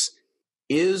is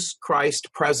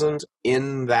Christ present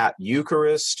in that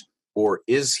Eucharist, or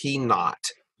is he not?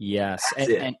 Yes.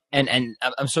 And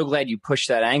I'm so glad you pushed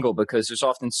that angle, because there's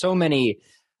often so many,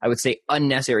 I would say,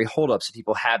 unnecessary holdups that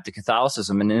people have to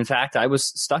Catholicism. And in fact, I was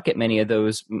stuck at many of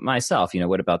those myself.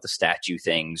 What about the statue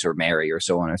things or Mary or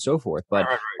so on and so forth? But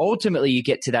ultimately, you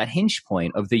get to that hinge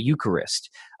point of the Eucharist.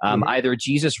 Either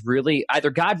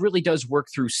God really does work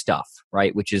through stuff,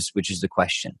 right? Which is the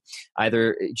question.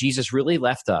 Either Jesus really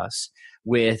left us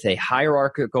with a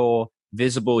hierarchical,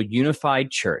 visible,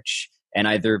 unified church, and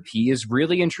either he is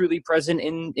really and truly present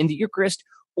in the Eucharist,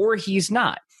 or he's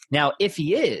not. Now, if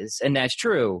he is, and that's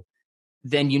true,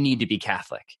 then you need to be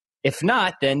Catholic. If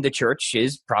not, then the church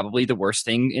is probably the worst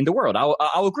thing in the world.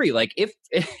 I'll agree. Like if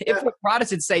what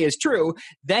Protestants say is true,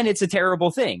 then it's a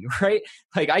terrible thing, right?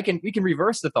 Like we can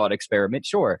reverse the thought experiment,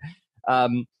 sure.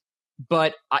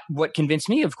 But what convinced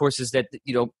me, of course, is that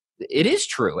it is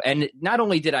true. And not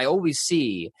only did I always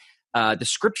see the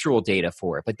scriptural data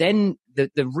for it, but then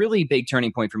the really big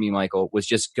turning point for me, Michael, was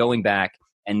just going back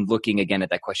and looking again at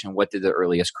that question, what did the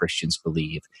earliest Christians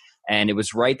believe? And it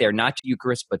was right there, not the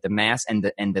Eucharist, but the Mass and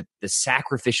the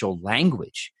sacrificial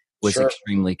language was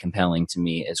extremely compelling to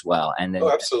me as well. And then,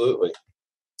 absolutely.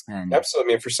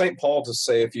 Absolutely. I mean, for St. Paul to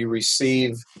say, if you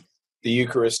receive the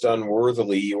Eucharist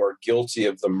unworthily, you are guilty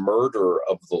of the murder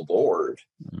of the Lord.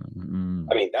 Mm-hmm.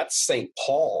 I mean, that's St.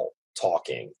 Paul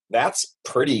talking. That's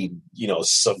pretty,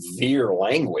 severe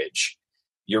language.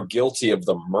 You're guilty of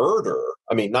the murder.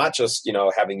 I mean, not just,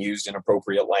 having used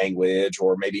inappropriate language,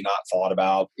 or maybe not thought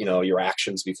about, your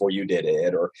actions before you did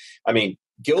it, or, I mean,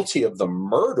 guilty of the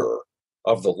murder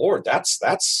of the Lord.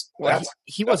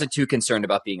 He wasn't too concerned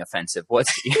about being offensive, was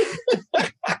he?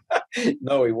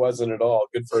 No, he wasn't at all.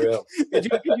 Good for him. Could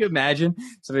you imagine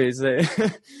somebody say,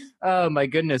 "Oh my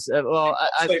goodness"? St.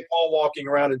 Paul walking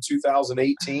around in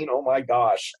 2018. Oh my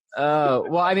gosh.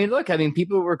 Well, I mean, look. I mean,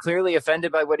 people were clearly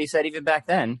offended by what he said even back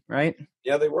then, right?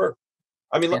 Yeah, they were.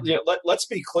 I mean, let's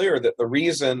be clear that the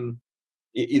reason,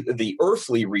 the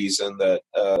earthly reason that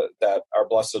our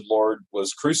blessed Lord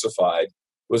was crucified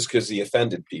was because he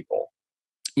offended people.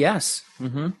 Yes.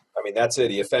 Mm-hmm. I mean, that's it.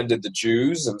 He offended the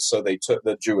Jews, and so they took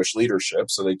the Jewish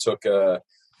leadership. So they took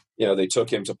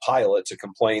him to Pilate to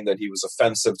complain that he was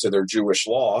offensive to their Jewish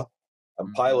law.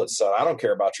 And Pilate said, "I don't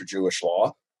care about your Jewish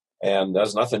law, and it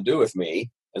has nothing to do with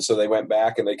me." And so they went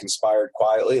back and they conspired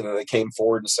quietly, and then they came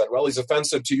forward and said, "Well, he's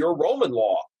offensive to your Roman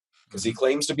law because he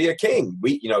claims to be a king.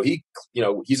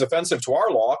 He's offensive to our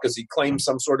law because he claims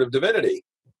some sort of divinity."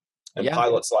 And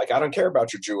Pilate's like, "I don't care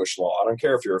about your Jewish law. I don't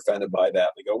care if you're offended by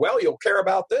that." They go, "Well, you'll care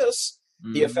about this.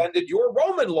 Mm-hmm. He offended your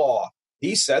Roman law.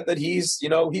 He said that he's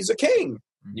a king.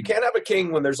 Mm-hmm. You can't have a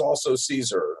king when there's also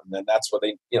Caesar." And then that's what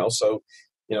they,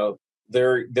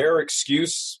 their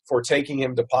excuse for taking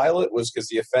him to Pilate was because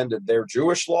he offended their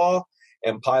Jewish law.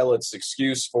 And Pilate's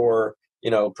excuse for,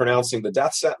 pronouncing the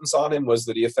death sentence on him was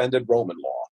that he offended Roman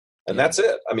law. And that's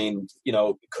it. I mean,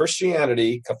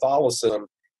 Christianity, Catholicism,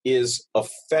 is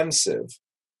offensive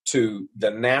to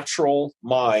the natural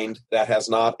mind that has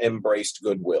not embraced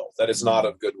goodwill, that is not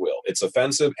of goodwill. It's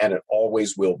offensive, and it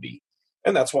always will be.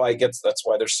 And that's why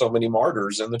there's so many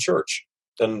martyrs in the church.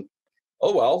 And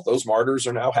those martyrs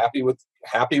are now happy with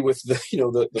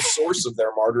the the source of their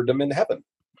martyrdom in heaven,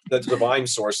 the divine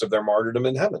source of their martyrdom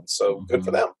in heaven. So good for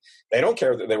them. They don't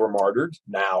care that they were martyred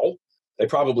now. They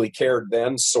probably cared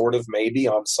then, sort of, maybe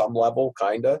on some level,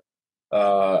 kind of.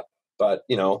 But,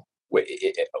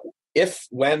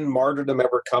 when martyrdom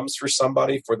ever comes for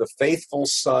somebody, for the faithful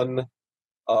Son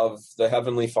of the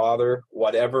Heavenly Father,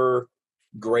 whatever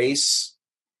grace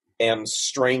and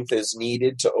strength is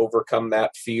needed to overcome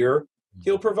that fear,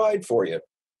 he'll provide for you.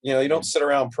 You don't sit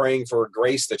around praying for a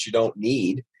grace that you don't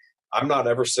need. I'm not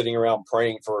ever sitting around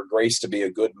praying for a grace to be a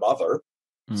good mother,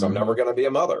 because I'm never going to be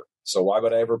a mother. So why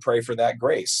would I ever pray for that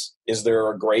grace? Is there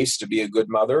a grace to be a good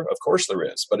mother? Of course there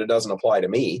is, but it doesn't apply to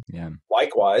me. Yeah.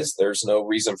 Likewise, there's no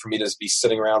reason for me to be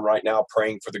sitting around right now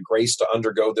praying for the grace to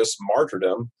undergo this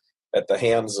martyrdom at the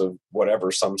hands of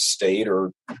whatever, some state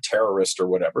or terrorist or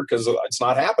whatever, because it's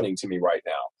not happening to me right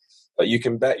now. But you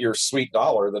can bet your sweet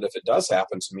dollar that if it does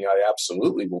happen to me, I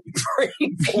absolutely will be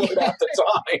praying for it at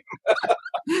the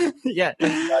time. Yeah.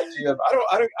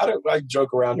 I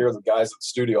joke around here with the guys at the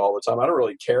studio all the time. I don't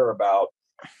really care about,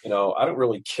 I don't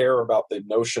really care about the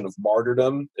notion of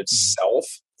martyrdom itself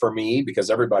for me, because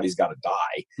everybody's got to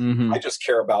die. Mm-hmm. I just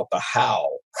care about the how.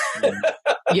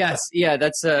 Yes. Yeah.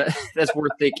 That's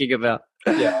worth thinking about.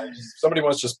 Yeah. Somebody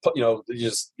wants to just put,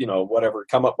 whatever,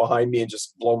 come up behind me and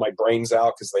just blow my brains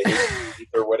out because they hate me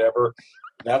or whatever.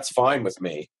 That's fine with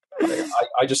me.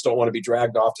 I just don't want to be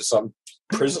dragged off to some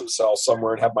prison cell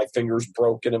somewhere and have my fingers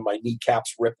broken and my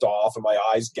kneecaps ripped off and my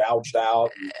eyes gouged out.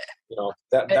 And,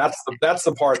 that's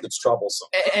the part that's troublesome.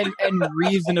 And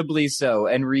reasonably so.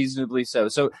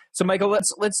 So Michael,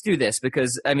 let's do this,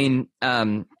 because and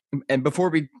before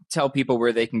we tell people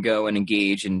where they can go and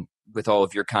engage and with all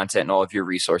of your content and all of your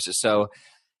resources. So,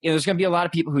 there's going to be a lot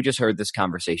of people who just heard this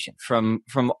conversation from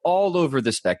all over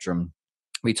the spectrum.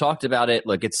 We talked about it.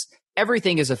 Look,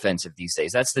 everything is offensive these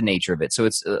days. That's the nature of it. So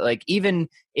it's like, even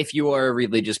if you are a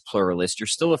religious pluralist, you're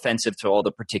still offensive to all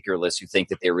the particularists who think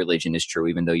that their religion is true,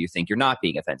 even though you think you're not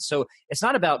being offensive. So it's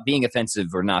not about being offensive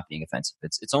or not being offensive.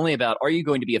 It's only about, are you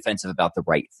going to be offensive about the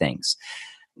right things?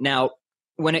 Now,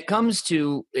 when it comes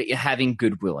to having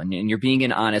goodwill and you're being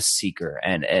an honest seeker,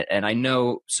 and I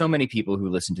know so many people who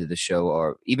listen to the show,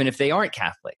 or even if they aren't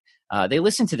Catholic, they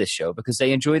listen to this show because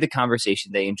they enjoy the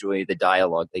conversation, they enjoy the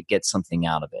dialogue, they get something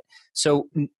out of it. So,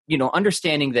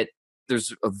 understanding that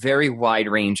there's a very wide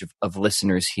range of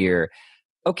listeners here.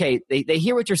 Okay, they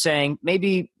hear what you're saying.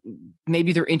 Maybe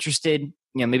they're interested.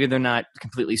 Maybe they're not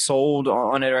completely sold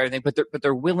on it or anything, but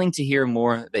they're willing to hear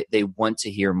more. They want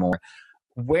to hear more.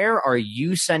 Where are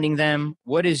you sending them?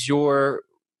 What is your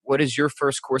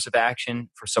first course of action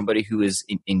for somebody who is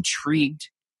intrigued,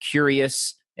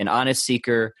 curious, an honest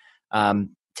seeker?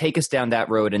 Take us down that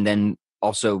road, and then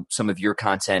also some of your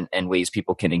content and ways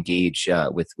people can engage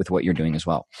with what you're doing as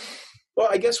well. Well,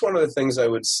 I guess one of the things I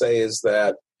would say is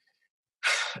that,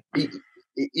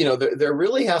 there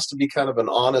really has to be kind of an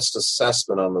honest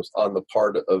assessment on the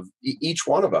part of each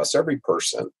one of us, every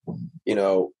person.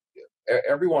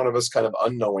 Every one of us kind of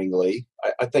unknowingly,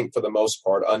 I think for the most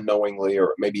part, unknowingly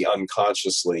or maybe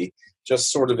unconsciously,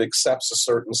 just sort of accepts a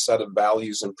certain set of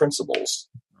values and principles.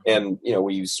 And,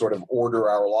 we sort of order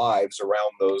our lives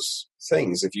around those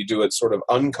things. If you do it sort of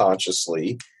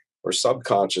unconsciously or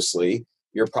subconsciously,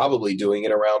 you're probably doing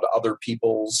it around other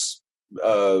people's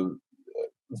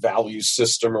value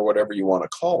system or whatever you want to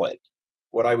call it.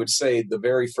 What I would say, the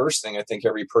very first thing I think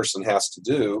every person has to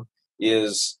do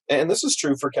is, and this is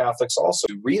true for Catholics also,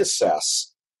 reassess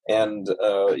and,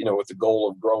 with the goal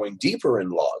of growing deeper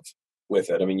in love with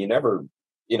it. I mean, you never,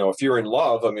 if you're in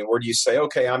love, where do you say,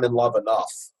 okay, I'm in love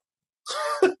enough?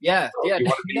 Yeah, you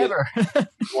never. You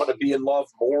want to be in love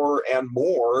more and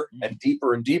more and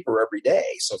deeper every day.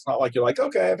 So it's not like you're like,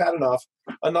 okay, I've had enough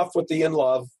with the in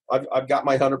love. I've got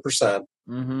my 100%.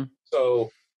 Mm-hmm.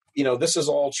 So, this is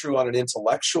all true on an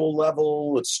intellectual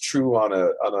level. It's true on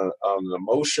an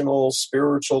emotional,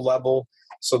 spiritual level.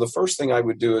 So the first thing I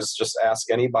would do is just ask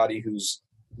anybody who's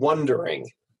wondering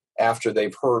after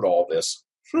they've heard all this,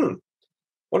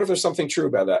 wonder if there's something true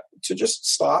about that, to just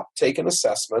stop, take an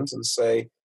assessment and say,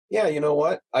 yeah, you know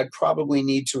what? I probably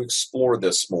need to explore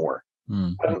this more.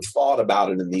 I haven't thought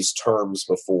about it in these terms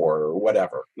before or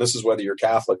whatever. This is whether you're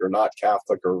Catholic or not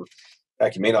Catholic, or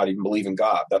heck, you may not even believe in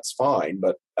God. That's fine.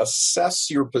 But assess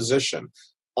your position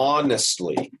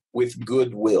honestly with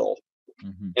goodwill.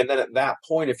 Mm-hmm. And then at that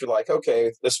point, if you're like,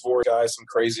 okay, this Vorey guy, some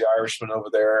crazy Irishman over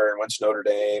there and went to Notre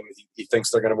Dame, he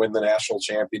thinks they're going to win the national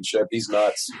championship. He's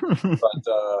nuts.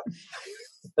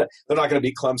 But they're not going to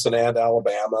beat Clemson and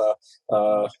Alabama.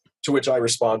 To which I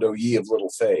respond, oh, ye of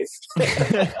little faith.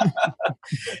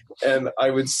 And I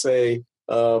would say,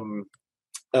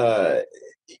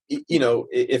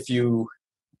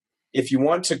 if you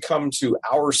want to come to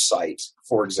our site,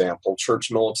 for example,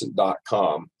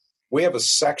 churchmilitant.com, we have a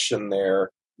section there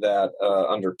that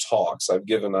under talks, I've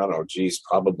given,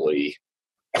 probably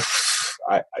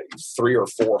 300 or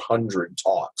 400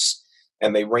 talks,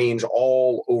 and they range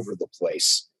all over the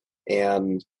place.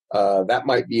 And that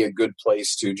might be a good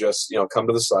place to just, come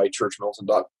to the site,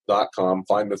 churchmilitant.com,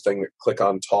 find the thing, click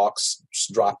on talks,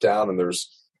 just drop down, and there's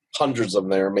hundreds of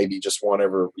them there, maybe just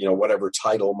whatever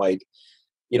title might,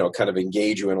 kind of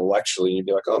engage you intellectually. And you'd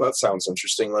be like, oh, that sounds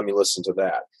interesting. Let me listen to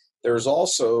that. There's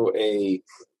also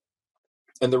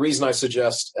and the reason I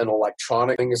suggest an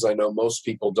electronic thing is I know most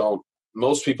people don't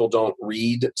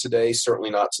read today, certainly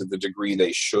not to the degree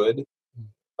they should.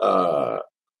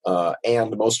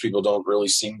 And most people don't really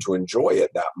seem to enjoy it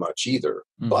that much either.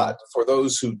 Mm-hmm. But for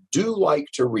those who do like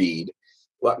to read,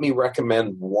 let me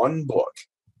recommend one book,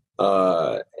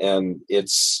 and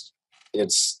it's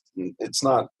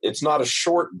not a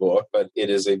short book, but it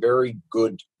is a very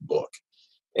good book,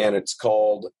 and it's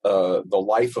called The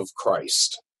Life of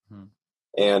Christ,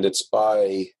 and it's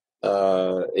by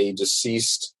a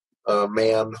deceased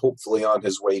man, hopefully on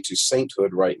his way to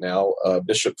sainthood right now,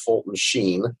 Bishop Fulton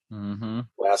Sheen. Mm-hmm.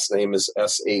 Last name is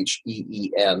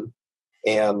Sheen,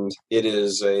 and it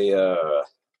is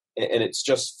and it's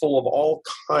just full of all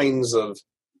kinds of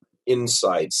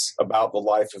insights about the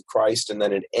life of Christ, and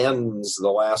then it ends, the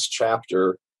last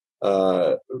chapter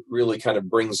really kind of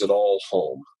brings it all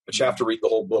home. But you have to read the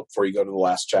whole book before you go to the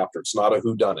last chapter. It's not a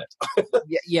whodunit.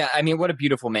 Yeah. I mean, what a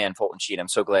beautiful man, Fulton Sheen. I'm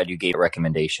so glad you gave a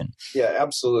recommendation. Yeah,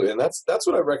 absolutely, and that's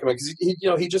what I recommend, because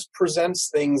he just presents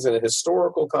things in a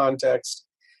historical context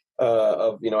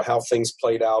of how things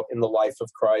played out in the life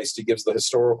of Christ. He gives the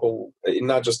historical,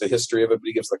 not just the history of it, but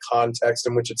he gives the context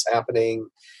in which it's happening,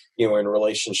 in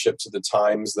relationship to the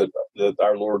times that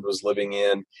our Lord was living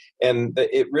in, and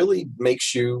it really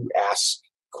makes you ask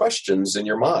questions in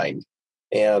your mind.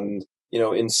 And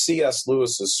in C.S.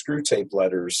 Lewis's Screwtape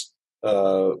Letters,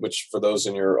 which for those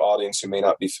in your audience who may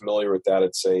not be familiar with that,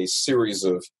 it's a series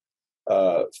of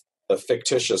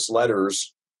fictitious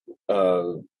letters.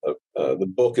 The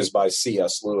book is by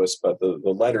C.S. Lewis, but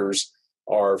the letters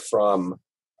are from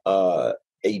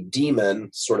a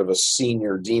demon, sort of a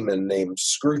senior demon named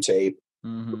Screwtape,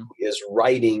 who is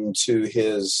writing to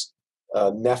his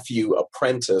nephew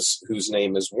apprentice, whose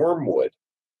name is Wormwood.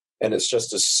 And it's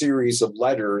just a series of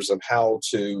letters of how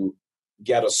to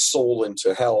get a soul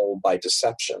into hell by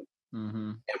deception.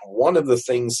 And one of the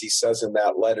things he says in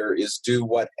that letter is, do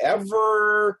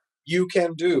whatever you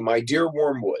can do, my dear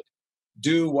Wormwood.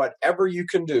 Do whatever you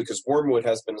can do, because Wormwood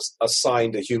has been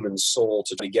assigned a human soul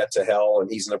to get to hell, and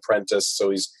he's an apprentice,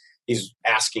 so he's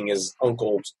asking his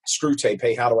uncle Screwtape,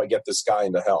 hey, how do I get this guy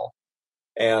into hell?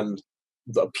 And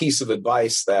the piece of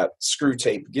advice that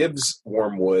Screwtape gives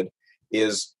Wormwood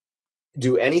is,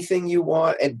 do anything you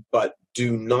want, but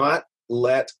do not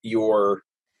let your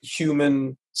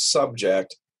human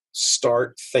subject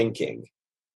start thinking.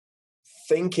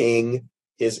 Thinking,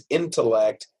 his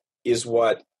intellect, is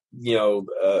what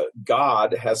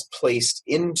God has placed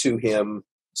into him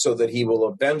so that he will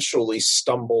eventually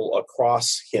stumble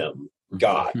across him,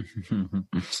 God.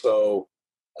 So,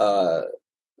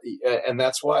 and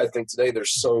that's why I think today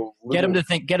there's so little. Get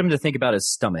him to think about his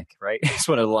stomach, right? That's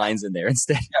one of the lines in there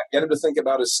instead. Yeah, get him to think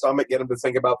about his stomach. Get him to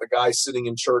think about the guy sitting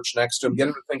in church next to him. Get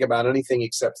him to think about anything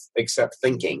except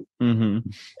thinking.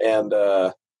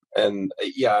 And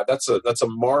yeah, that's a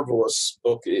marvelous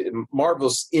book,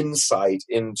 marvelous insight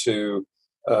into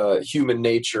human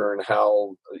nature and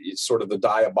how sort of the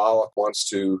diabolic wants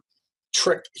to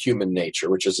trick human nature,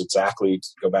 which is exactly, to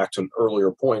go back to an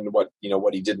earlier point, what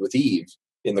he did with Eve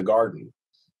in the garden.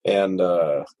 And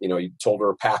he told her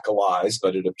a pack of lies,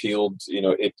 but it appealed,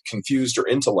 it confused her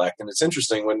intellect. And it's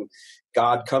interesting when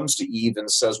God comes to Eve and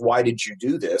says, "Why did you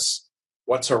do this?"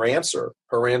 What's her answer?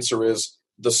 Her answer is,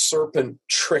 "The serpent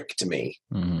tricked me."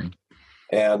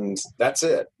 And that's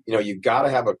it. You've got to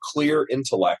have a clear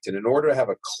intellect. And in order to have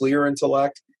a clear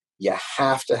intellect, you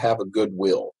have to have a good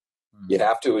will. You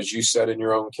have to, as you said in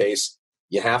your own case,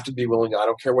 you have to be willing. I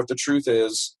don't care what the truth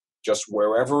is, just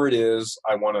wherever it is,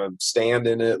 I want to stand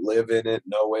in it, live in it,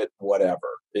 know it,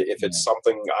 whatever. If it's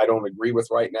something I don't agree with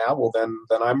right now, well, then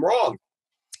I'm wrong.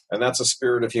 And that's a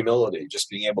spirit of humility, just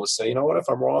being able to say, you know what, if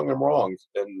I'm wrong, I'm wrong.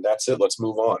 And that's it. Let's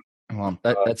move on. Well,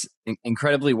 that's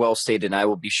incredibly well stated, and I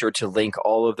will be sure to link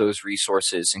all of those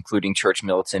resources, including Church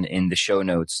Militant, in the show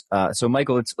notes. So,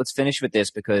 Michael, let's finish with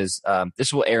this, because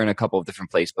this will air in a couple of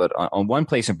different places, but on one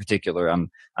place in particular, I'm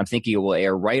thinking it will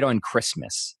air right on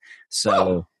Christmas.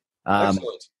 So,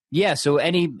 excellent. Yeah. So,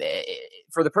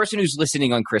 for the person who's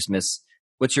listening on Christmas,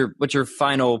 what's your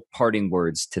final parting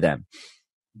words to them?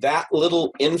 That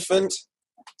little infant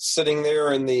sitting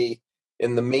there in the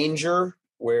manger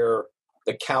where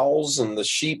the cows and the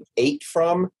sheep ate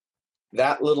from,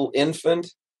 that little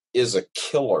infant is a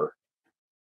killer.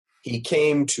 He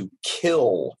came to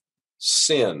kill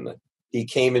sin. He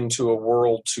came into a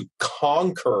world to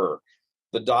conquer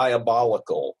the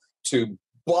diabolical, to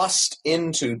bust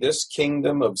into this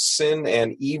kingdom of sin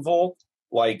and evil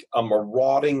like a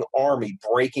marauding army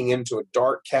breaking into a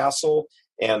dark castle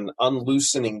and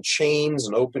unloosening chains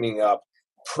and opening up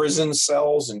prison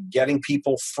cells and getting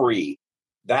people free.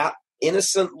 That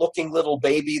innocent-looking little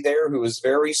baby there, who is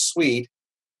very sweet,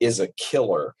 is a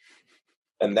killer,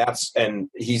 and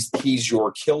he's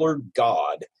your killer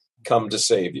God come to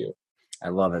save you. I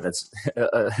love it. That's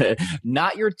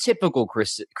not your typical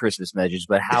Christmas message,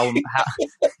 but how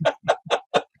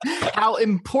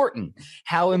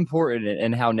how important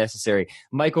and how necessary.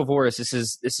 Michael Voris,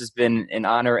 this has been an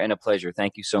honor and a pleasure.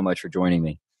 Thank you so much for joining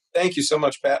me. Thank you so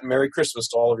much, Pat, and Merry Christmas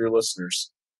to all of your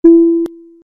listeners.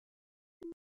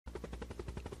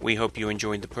 We hope you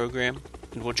enjoyed the program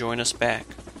and will join us back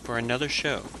for another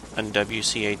show on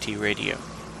WCAT Radio.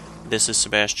 This is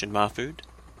Sebastian Mahfood.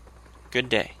 Good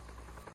day.